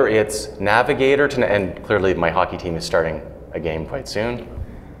 whether it's Navigator to, and clearly my hockey team is starting a game quite soon.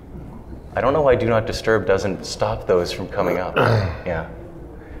 I don't know why Do Not Disturb doesn't stop those from coming up. Yeah.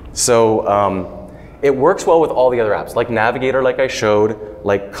 So it works well with all the other apps, like Navigator, like I showed,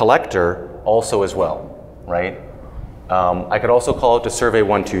 like Collector also as well, right? I could also call it to Survey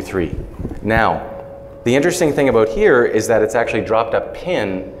 123. Now, the interesting thing about here is that it's actually dropped a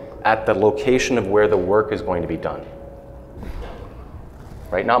pin at the location of where the work is going to be done.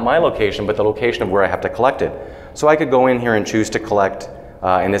 Right? Not my location, but the location of where I have to collect it. So I could go in here and choose to collect,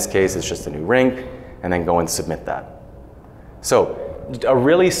 in this case, it's just a new rink, and then go and submit that. So a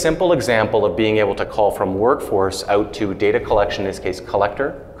really simple example of being able to call from Workforce out to data collection, in this case,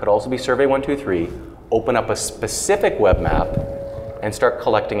 Collector, could also be Survey 123, open up a specific web map, and start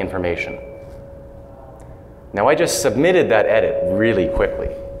collecting information. Now I just submitted that edit really quickly,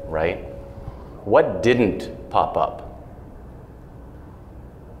 right? What didn't pop up?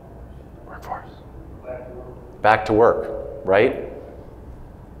 Workforce. Back to work, right?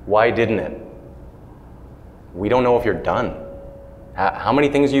 Why didn't it? We don't know if you're done. How many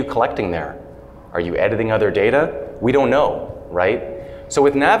things are you collecting there? Are you editing other data? We don't know, right? So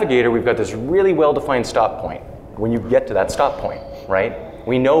with Navigator, we've got this really well-defined stop point when you get to that stop point, right?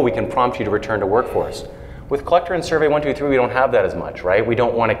 We know we can prompt you to return to Workforce. With Collector and Survey 123, we don't have that as much, right? We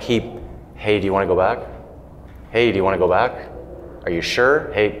don't want to keep, hey, do you want to go back? Hey, do you want to go back? Are you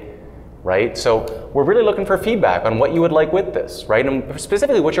sure? Hey, right? So we're really looking for feedback on what you would like with this, right? And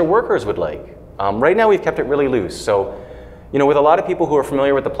specifically what your workers would like. Right now, we've kept it really loose. So, you know, with a lot of people who are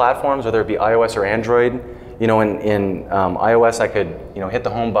familiar with the platforms, whether it be iOS or Android, you know, in iOS, I could, you know, hit the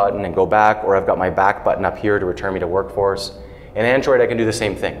home button and go back, or I've got my back button up here to return me to Workforce. In Android, I can do the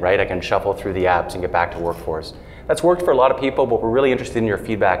same thing, right? I can shuffle through the apps and get back to Workforce. That's worked for a lot of people, but we're really interested in your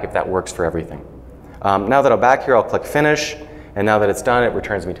feedback if that works for everything. Now that I'm back here, I'll click Finish, and now that it's done, it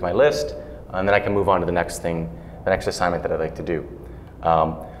returns me to my list, and then I can move on to the next thing, the next assignment that I'd like to do.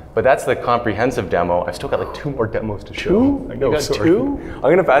 But that's the comprehensive demo. I've still got like 2 more demos to show. Two? I know, You got sorry. 2? I'm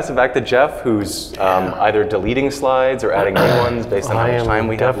going to pass it back to Jeff, who's either deleting slides or adding new ones based on how much time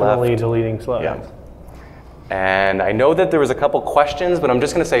we have left. Definitely deleting slides. Yeah. And I know that there was a couple questions, but I'm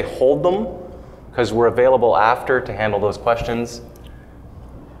just going to say hold them because we're available after to handle those questions.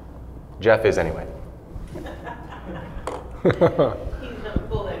 Jeff is anyway. He's gonna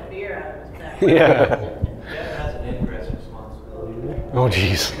pull that beer out of his back. Yeah. Jeff has an ingress responsibility. Oh,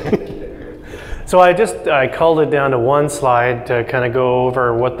 geez. So I culled it down to one slide to kind of go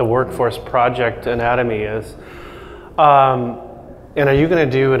over what the Workforce project anatomy is. And are you going to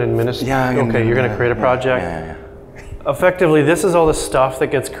do an administrative? Yeah. Okay, you're going to create a project? Yeah. Effectively, this is all the stuff that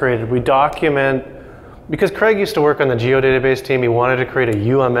gets created. We document, because Craig used to work on the geodatabase team, he wanted to create a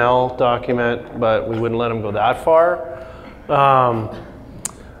UML document, but we wouldn't let him go that far.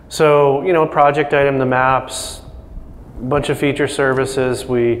 So, you know, project item, the maps, a bunch of feature services,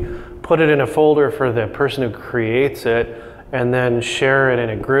 we put it in a folder for the person who creates it, and then share it in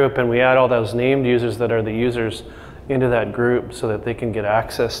a group, and we add all those named users that are the users into that group so that they can get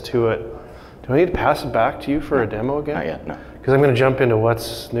access to it. Do I need to pass it back to you for a demo again? Not yet, no. Because I'm going to jump into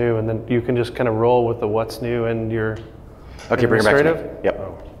what's new, and then you can just kind of roll with the what's new and your Okay, bring it back to me. administrative?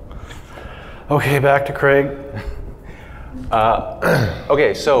 Yep. Okay, back to Craig.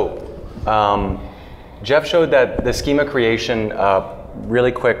 Okay, so Jeff showed that the schema creation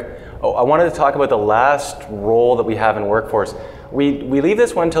really quick. Oh, I wanted to talk about the last role that we have in Workforce. We leave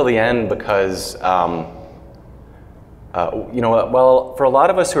this one till the end because you know, well, for a lot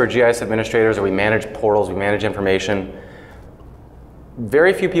of us who are GIS administrators or we manage portals, we manage information,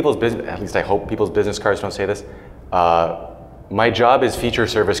 very few people's business, at least I hope people's business cards don't say this, my job is feature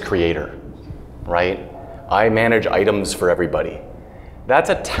service creator, right? I manage items for everybody. That's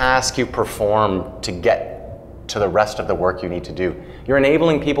a task you perform to get to the rest of the work you need to do. You're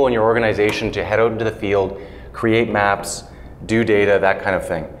enabling people in your organization to head out into the field, create maps, do data, that kind of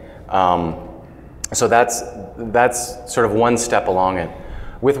thing. So that's sort of one step along it.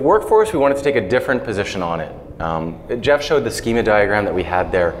 With Workforce, we wanted to take a different position on it. Jeff showed the schema diagram that we had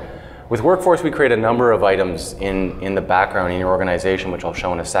there. With Workforce, we create a number of items in the background in your organization, which I'll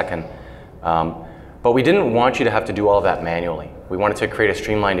show in a second. But we didn't want you to have to do all of that manually. We wanted to create a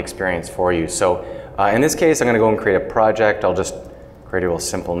streamlined experience for you. So in this case, I'm going to go and create a project. I'll just create a real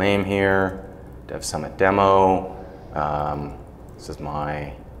simple name here, Dev Summit Demo. This is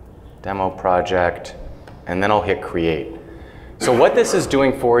my demo project, and then I'll hit create. So what this is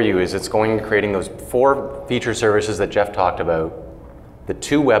doing for you is it's going and creating those 4 feature services that Jeff talked about, the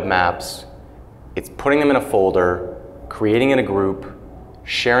 2 web maps, it's putting them in a folder, creating in a group,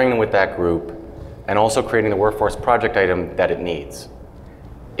 sharing them with that group, and also creating the Workforce project item that it needs.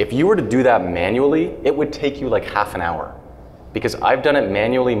 If you were to do that manually, it would take you like half an hour, because I've done it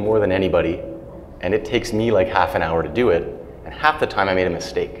manually more than anybody, and it takes me like half an hour to do it, and half the time I made a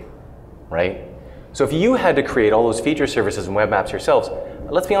mistake, right? So if you had to create all those feature services and web maps yourselves,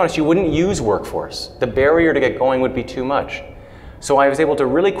 let's be honest, you wouldn't use Workforce. The barrier to get going would be too much. So I was able to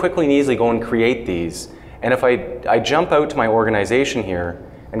really quickly and easily go and create these. And if I jump out to my organization here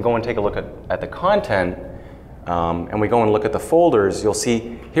and go and take a look at the content, and we go and look at the folders, you'll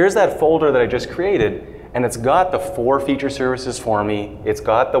see here's that folder that I just created, and it's got the 4 feature services for me. It's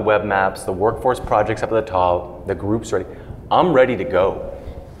got the web maps, the workforce projects up at the top, the groups ready. I'm ready to go.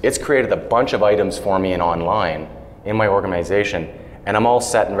 It's created a bunch of items for me in online in my organization, and I'm all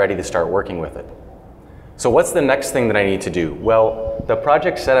set and ready to start working with it. So what's the next thing that I need to do? Well, the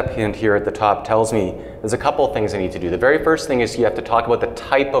project setup hint here at the top tells me there's a couple of things I need to do. The very first thing is you have to talk about the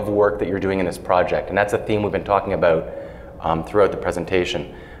type of work that you're doing in this project, and that's a theme we've been talking about throughout the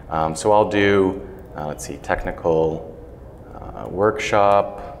presentation. So I'll do, let's see, technical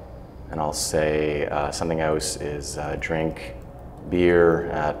workshop, and I'll say something else is drink beer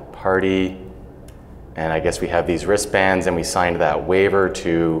at party, and I guess we have these wristbands, and we signed that waiver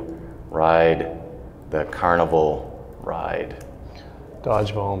to ride the carnival ride.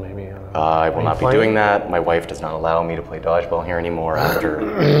 Dodgeball, maybe. I will not be doing that. My wife does not allow me to play dodgeball here anymore after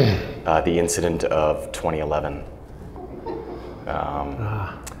the incident of 2011.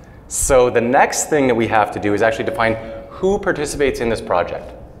 So the next thing that we have to do is actually define who participates in this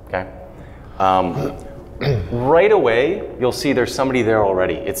project, okay? Right away, you'll see there's somebody there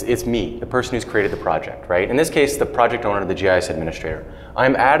already. It's me, the person who's created the project, right? In this case, the project owner, the GIS administrator.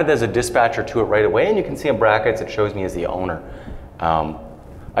 I'm added as a dispatcher to it right away, and you can see in brackets, it shows me as the owner.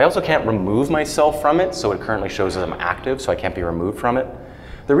 I also can't remove myself from it, so it currently shows as I'm active, so I can't be removed from it.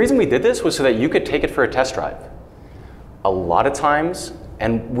 The reason we did this was so that you could take it for a test drive. A lot of times,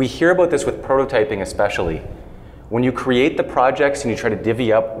 and we hear about this with prototyping especially, when you create the projects and you try to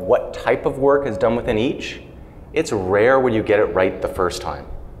divvy up what type of work is done within each, it's rare when you get it right the first time.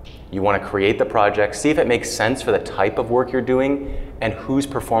 You want to create the project, see if it makes sense for the type of work you're doing and who's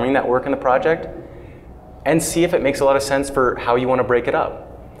performing that work in the project, and see if it makes a lot of sense for how you want to break it up.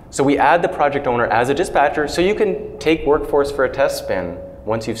 So we add the project owner as a dispatcher so you can take Workforce for a test spin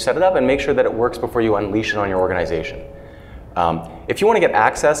once you've set it up and make sure that it works before you unleash it on your organization. If you want to get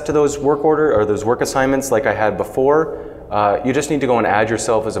access to those work order or those work assignments like I had before, you just need to go and add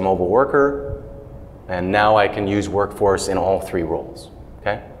yourself as a mobile worker, and now I can use Workforce in all 3 roles,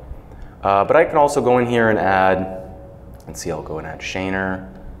 okay? But I can also go in here and add, let's see, I'll go and add Shaner,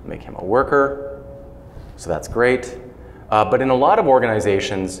 make him a worker, so that's great. But in a lot of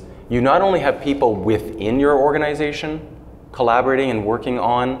organizations, you not only have people within your organization collaborating and working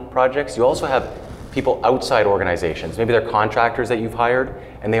on projects, you also have people outside organizations. Maybe they're contractors that you've hired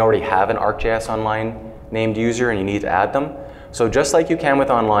and they already have an ArcGIS Online named user and you need to add them. So just like you can with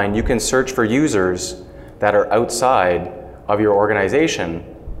online, you can search for users that are outside of your organization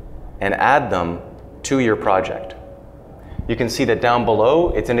and add them to your project. You can see that down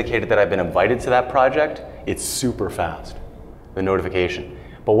below, it's indicated that I've been invited to that project. It's super fast, the notification.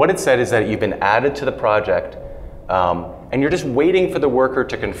 But what it said is that you've been added to the project and you're just waiting for the worker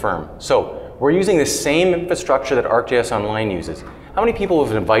to confirm. So we're using the same infrastructure that ArcGIS Online uses. How many people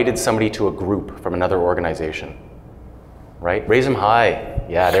have invited somebody to a group from another organization? Right? Raise them high.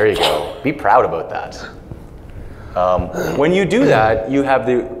 Yeah, there you go. Be proud about that. When you do that, you have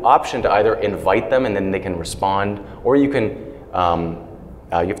the option to either invite them and then they can respond, or you can,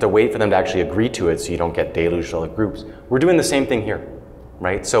 you have to wait for them to actually agree to it so you don't get deluged with other groups. We're doing the same thing here,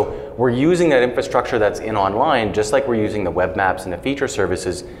 right? So we're using that infrastructure that's in online, just like we're using the web maps and the feature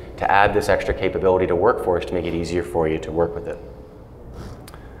services to add this extra capability to Workforce to make it easier for you to work with it.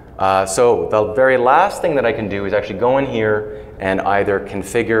 So the very last thing that I can do is actually go in here and either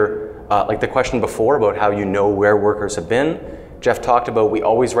configure, like the question before about how you know where workers have been. Jeff talked about we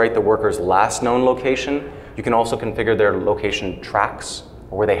always write the worker's last known location. You can also configure their location tracks,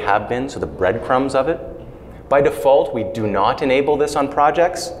 or where they have been, so the breadcrumbs of it. By default, we do not enable this on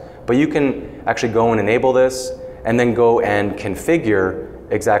projects, but you can actually go and enable this and then go and configure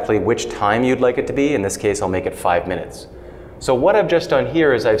exactly which time you'd like it to be. In this case, I'll make it 5 minutes. So what I've just done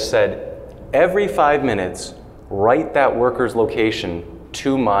here is I've said every 5 minutes, write that worker's location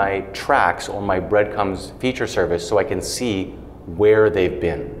to my tracks or my breadcrumbs feature service so I can see where they've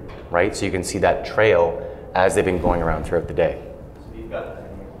been, right? So you can see that trail as they've been going around throughout the day. So you've got that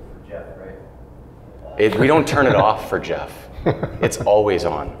enabled for Jeff, right? We don't turn it off for Jeff. It's always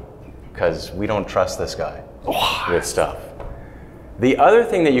on because we don't trust this guy with stuff. The other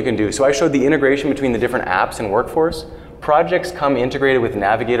thing that you can do, so I showed the integration between the different apps in Workforce. projects come integrated with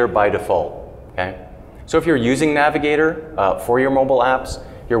Navigator by default, okay? So if you're using Navigator for your mobile apps,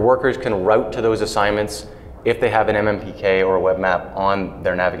 your workers can route to those assignments if they have an MMPK or a web map on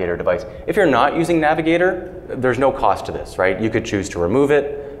their Navigator device. If you're not using Navigator, there's no cost to this, right? You could choose to remove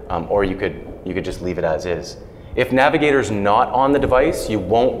it, or you could just leave it as is. If Navigator's not on the device, you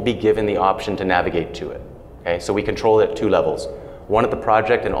won't be given the option to navigate to it, okay? So we control it at 2 levels, one at the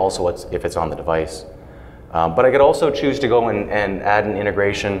project and also if it's on the device. But I could also choose to go and add an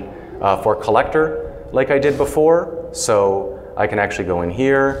integration for collector like I did before. So I can actually go in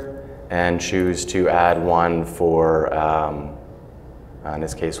here and choose to add one for, in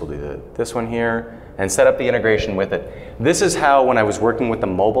this case we'll do this one here, and set up the integration with it. This is how, when I was working with the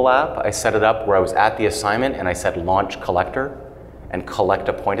mobile app, I set it up where I was at the assignment and I said launch collector and collect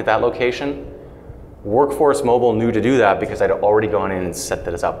a point at that location. Workforce Mobile knew to do that because I'd already gone in and set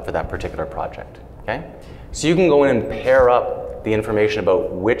this up for that particular project, okay? So you can go in and pair up the information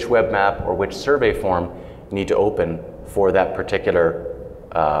about which web map or which survey form you need to open for that particular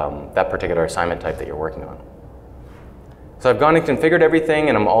assignment type that you're working on. So I've gone and configured everything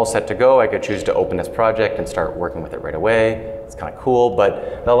and I'm all set to go. I could choose to open this project and start working with it right away. It's kind of cool,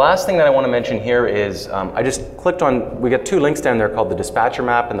 but the last thing that I want to mention here is I just clicked on, we got 2 links down there called the dispatcher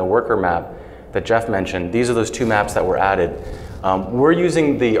map and the worker map that Jeff mentioned. These are those 2 maps that were added. We're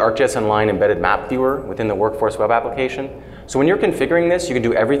using the ArcGIS Online embedded map viewer within the Workforce web application. So when you're configuring this, you can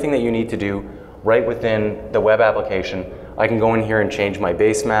do everything that you need to do right within the web application. I can go in here and change my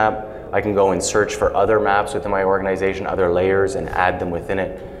base map. I can go and search for other maps within my organization, other layers, and add them within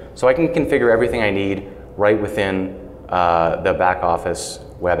it. So I can configure everything I need right within the back office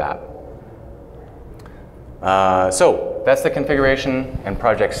web app. So that's the configuration and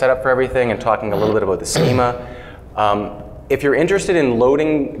project setup for everything, and talking a little bit about the schema. If you're interested in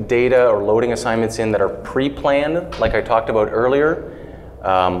loading data or loading assignments in that are pre-planned, like I talked about earlier,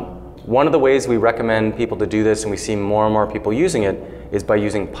 one of the ways we recommend people to do this, and we see more and more people using it, is by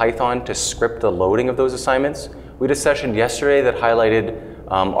using Python to script the loading of those assignments. We did a session yesterday that highlighted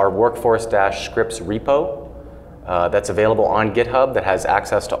our workforce-scripts repo that's available on GitHub that has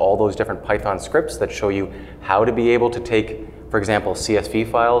access to all those different Python scripts that show you how to be able to take, for example, CSV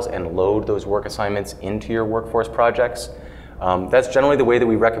files and load those work assignments into your workforce projects. That's generally the way that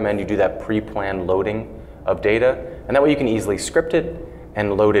we recommend you do that pre-planned loading of data, and that way you can easily script it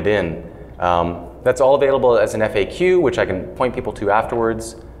and load it in. That's all available as an FAQ, which I can point people to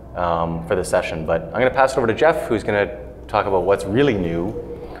afterwards for the session. But I'm going to pass it over to Jeff, who's going to talk about what's really new.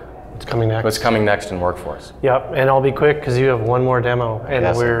 What's coming next? What's coming next in Workforce. Yep, and I'll be quick because you have one more demo, and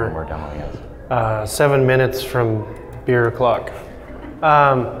yes, we're one more demo, yes. 7 minutes from beer o'clock.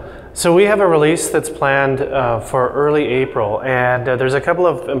 So we have a release that's planned for early April, and there's a couple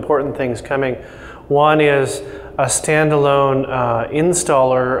of important things coming. One is a standalone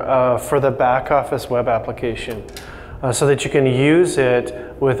installer for the back office web application so that you can use it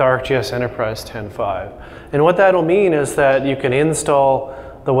with ArcGIS Enterprise 10.5. And what that'll mean is that you can install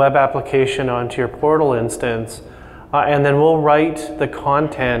the web application onto your portal instance, and then we'll write the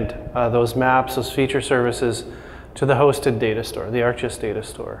content, those maps, those feature services, to the hosted data store, the ArcGIS data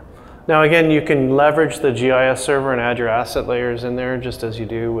store. Now again, you can leverage the GIS server and add your asset layers in there just as you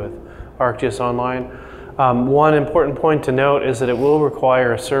do with ArcGIS Online. One important point to note is that it will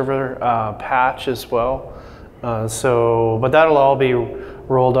require a server patch as well. But that'll all be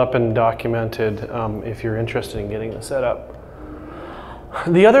rolled up and documented if you're interested in getting the setup.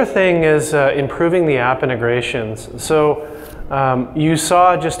 The other thing is improving the app integrations. So you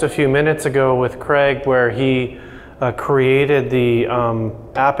saw just a few minutes ago with Craig where he created the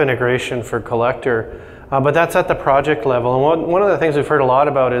app integration for Collector, but that's at the project level. And one of the things we've heard a lot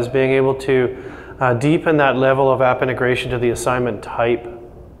about is being able to deepen that level of app integration to the assignment type.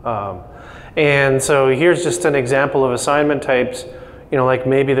 And so here's just an example of assignment types, like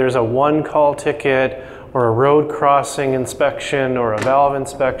maybe there's a one-call ticket or a road crossing inspection or a valve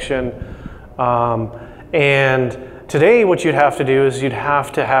inspection. And today what you'd have to do is you'd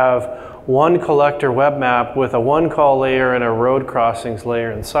have to have one collector web map with a one-call layer and a road crossings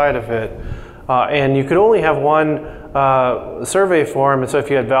layer inside of it. And you could only have one survey form, and so if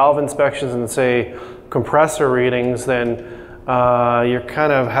you had valve inspections and say compressor readings, then you're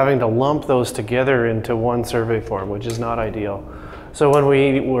kind of having to lump those together into one survey form, which is not ideal. So when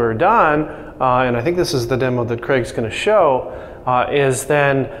we were done, and I think this is the demo that Craig's going to show, is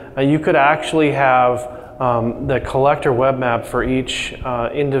then you could actually have the collector web map for each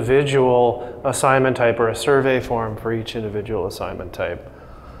individual assignment type, or a survey form for each individual assignment type.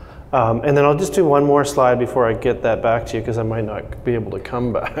 And then I'll just do one more slide before I get that back to you because I might not be able to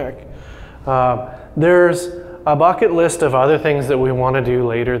come back. There's a bucket list of other things that we want to do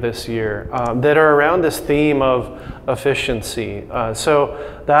later this year that are around this theme of efficiency.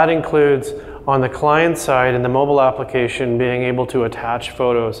 So that includes on the client side in the mobile application being able to attach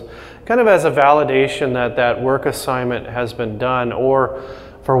photos kind of as a validation that that work assignment has been done, or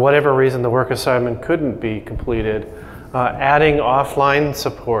for whatever reason the work assignment couldn't be completed. Adding offline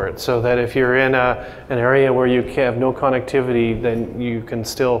support so that if you're in an area where you have no connectivity, then you can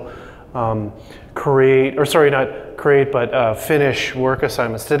still finish work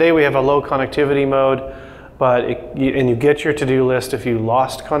assignments. Today we have a low connectivity mode, but and you get your to-do list if you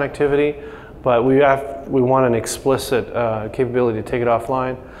lost connectivity, but we want an explicit capability to take it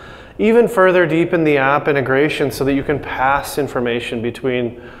offline. Even further deep in the app integration so that you can pass information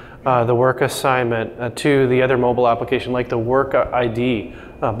between the work assignment to the other mobile application, like the work ID,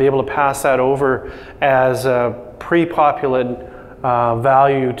 be able to pass that over as a pre-populated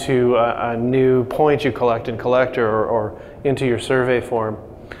value to a new point you collect in Collector or into your survey form.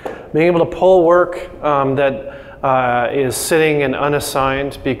 Being able to pull work that is sitting and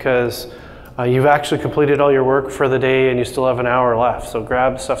unassigned because you've actually completed all your work for the day and you still have an hour left, so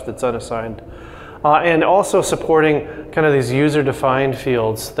grab stuff that's unassigned. And also supporting kind of these user-defined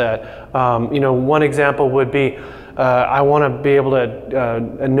fields that, one example would be, I want to be able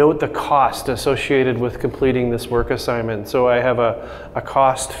to note the cost associated with completing this work assignment. So I have a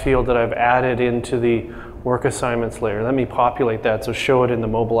cost field that I've added into the work assignments layer. Let me populate that, so show it in the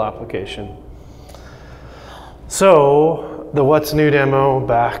mobile application. So the What's New demo,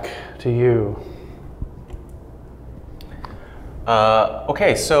 back to you.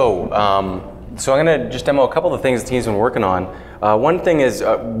 Okay, so I'm going to just demo a couple of things the team's been working on. One thing is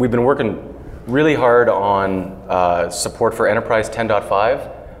we've been working really hard on support for Enterprise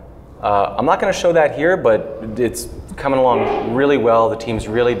 10.5. I'm not going to show that here, but it's coming along really well. The team's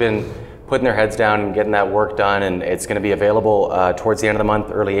really been putting their heads down and getting that work done, and it's going to be available towards the end of the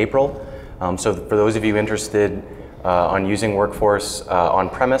month, early April. So for those of you interested on using Workforce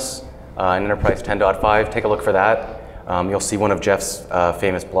on-premise in Enterprise 10.5, take a look for that. You'll see one of Jeff's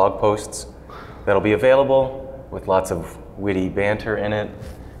famous blog posts that'll be available with lots of witty banter in it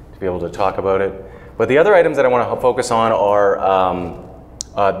to be able to talk about it. But the other items that I want to focus on are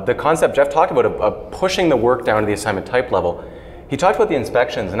the concept Jeff talked about of pushing the work down to the assignment type level. He talked about the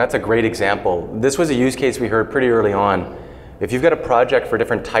inspections, and that's a great example. This was a use case we heard pretty early on. If you've got a project for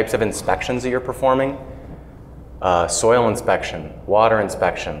different types of inspections that you're performing, soil inspection, water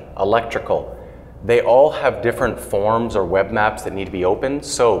inspection, electrical, they all have different forms or web maps that need to be opened.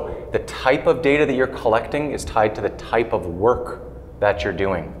 So the type of data that you're collecting is tied to the type of work that you're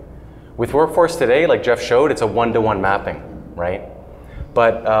doing. With Workforce today, like Jeff showed, it's a one-to-one mapping, right?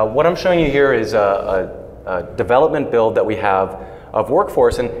 But what I'm showing you here is a development build that we have of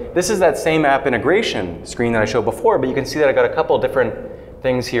Workforce. And this is that same app integration screen that I showed before, but you can see that I've got a couple of different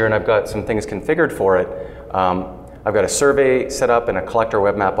things here, and I've got some things configured for it. I've got a survey set up and a collector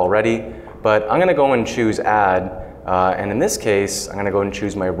web map already. But I'm going to go and choose Add, and in this case, I'm going to go and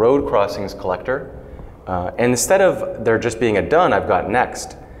choose my road crossings collector. And instead of there just being a done, I've got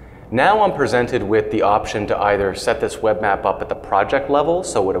Next. Now I'm presented with the option to either set this web map up at the project level,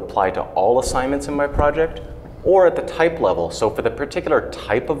 so it would apply to all assignments in my project, or at the type level. So for the particular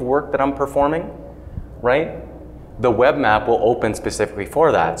type of work that I'm performing, right, the web map will open specifically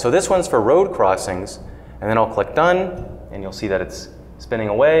for that. So this one's for road crossings, and then I'll click Done, and you'll see that it's spinning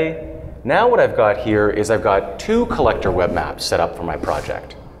away. Now what I've got here is I've got two collector web maps set up for my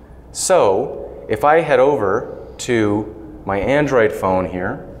project. So if I head over to my Android phone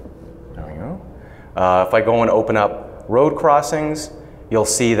here, there we go. If I go and open up road crossings, you'll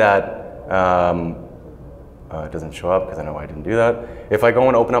see that it doesn't show up because I know I didn't do that. If I go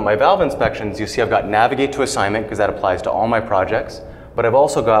and open up my valve inspections, you see I've got Navigate to Assignment because that applies to all my projects, but I've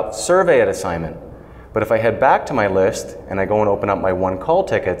also got Survey at Assignment. But if I head back to my list and I go and open up my one call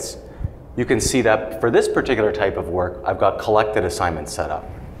tickets, you can see that for this particular type of work, I've got collected assignments set up.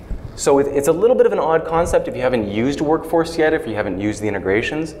 So it's a little bit of an odd concept if you haven't used Workforce yet, if you haven't used the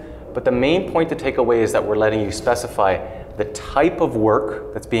integrations, but the main point to take away is that we're letting you specify the type of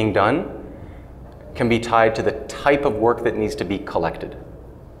work that's being done can be tied to the type of work that needs to be collected,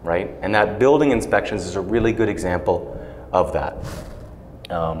 right? And that building inspections is a really good example of that.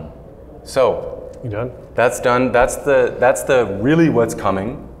 So You done? That's done. That's the really what's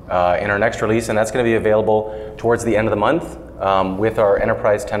coming in our next release, and that's going to be available towards the end of the month with our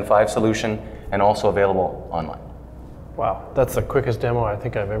Enterprise 10.5 solution, and also available online. Wow, that's the quickest demo I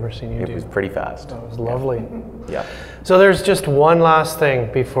think I've ever seen you do. It was pretty fast. That was lovely. Yeah. So there's just one last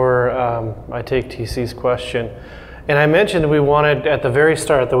thing before I take TC's question. And I mentioned we wanted, at the very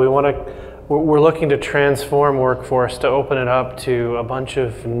start, that we want we're looking to transform workforce to open it up to a bunch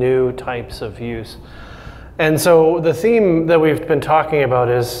of new types of use. And so the theme that we've been talking about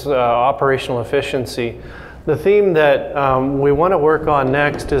is operational efficiency. The theme that we want to work on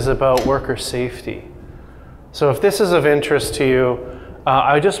next is about worker safety. So if this is of interest to you,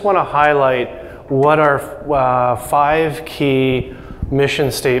 I just want to highlight what our 5 key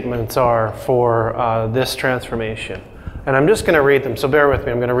mission statements are for this transformation. And I'm just going to read them, so bear with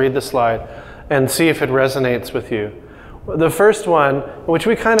me. I'm going to read the slide and see if it resonates with you. The first one, which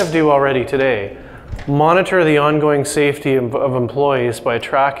we kind of do already today, monitor the ongoing safety of employees by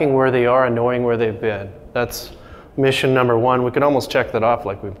tracking where they are and knowing where they've been. That's mission number 1. We can almost check that off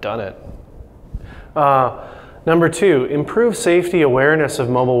like we've done it. Number 2, improve safety awareness of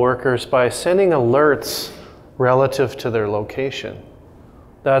mobile workers by sending alerts relative to their location.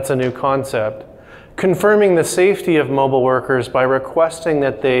 That's a new concept. Confirming the safety of mobile workers by requesting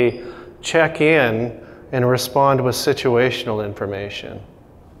that they check in and respond with situational information.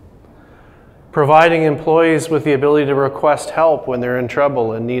 Providing employees with the ability to request help when they're in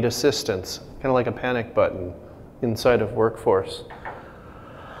trouble and need assistance, kind of like a panic button inside of Workforce.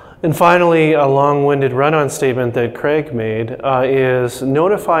 And finally, a long-winded run-on statement that Craig made is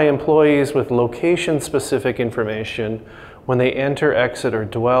notify employees with location-specific information when they enter, exit, or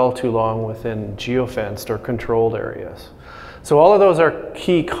dwell too long within geofenced or controlled areas. So all of those are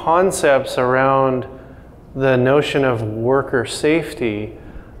key concepts around the notion of worker safety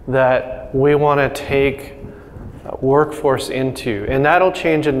that we want to take Workforce into, and that'll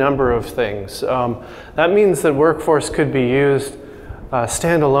change a number of things. That means that Workforce could be used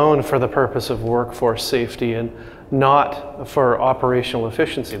standalone for the purpose of workforce safety and not for operational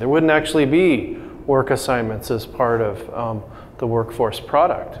efficiency. There wouldn't actually be work assignments as part of the Workforce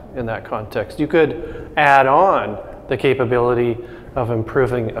product in that context. You could add on the capability of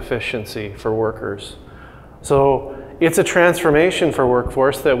improving efficiency for workers. So it's a transformation for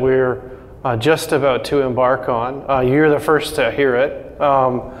Workforce that we're just about to embark on. You're the first to hear it.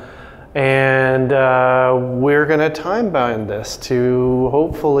 And we're going to time bind this to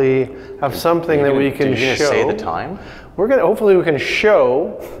hopefully have something that we can show. Did you say the time? Hopefully we can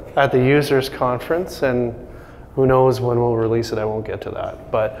show at the users conference, and who knows when we'll release it. I won't get to that.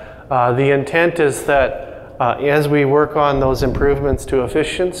 But the intent is that as we work on those improvements to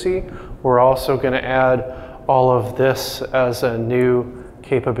efficiency, we're also going to add all of this as a new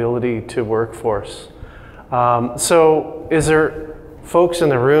capability to Workforce. So is there folks in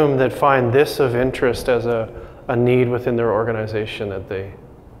the room that find this of interest as a need within their organization that they,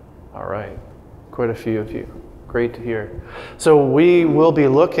 all right, quite a few of you. Great to hear. So we will be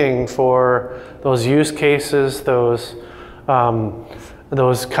looking for those use cases, those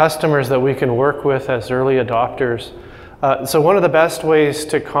customers that we can work with as early adopters. So one of the best ways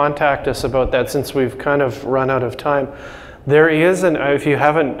to contact us about that, since we've kind of run out of time, there is if you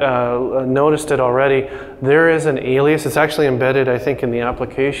haven't noticed it already, there is an alias. It's actually embedded, I think, in the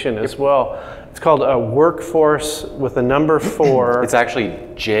application as well. It's called Workforce with the number 4. It's actually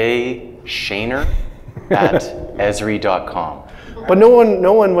J. Shaner at Esri.com. But no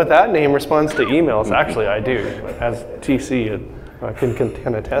one with that name responds to emails. Actually, I do, as TC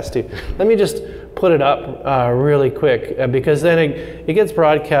can attest to. Let me just put it up really quick, because then it gets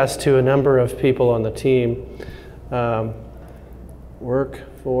broadcast to a number of people on the team.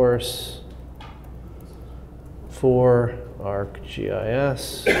 Workforce for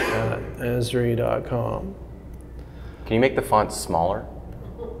ArcGIS at Esri.com. Can you make the font smaller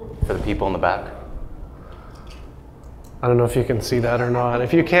for the people in the back? I don't know if you can see that or not.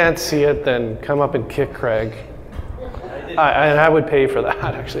 If you can't see it, then come up and kick Craig. I would pay for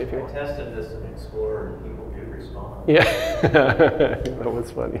that, actually. If you want. I tested this in Explorer and people do respond. Yeah, that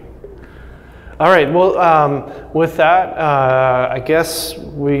was funny. All right, well, with that, I guess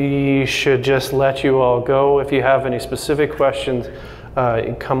we should just let you all go. If you have any specific questions,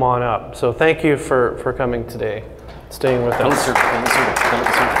 come on up. So thank you for coming today, staying with us. Fill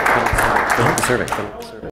out the survey.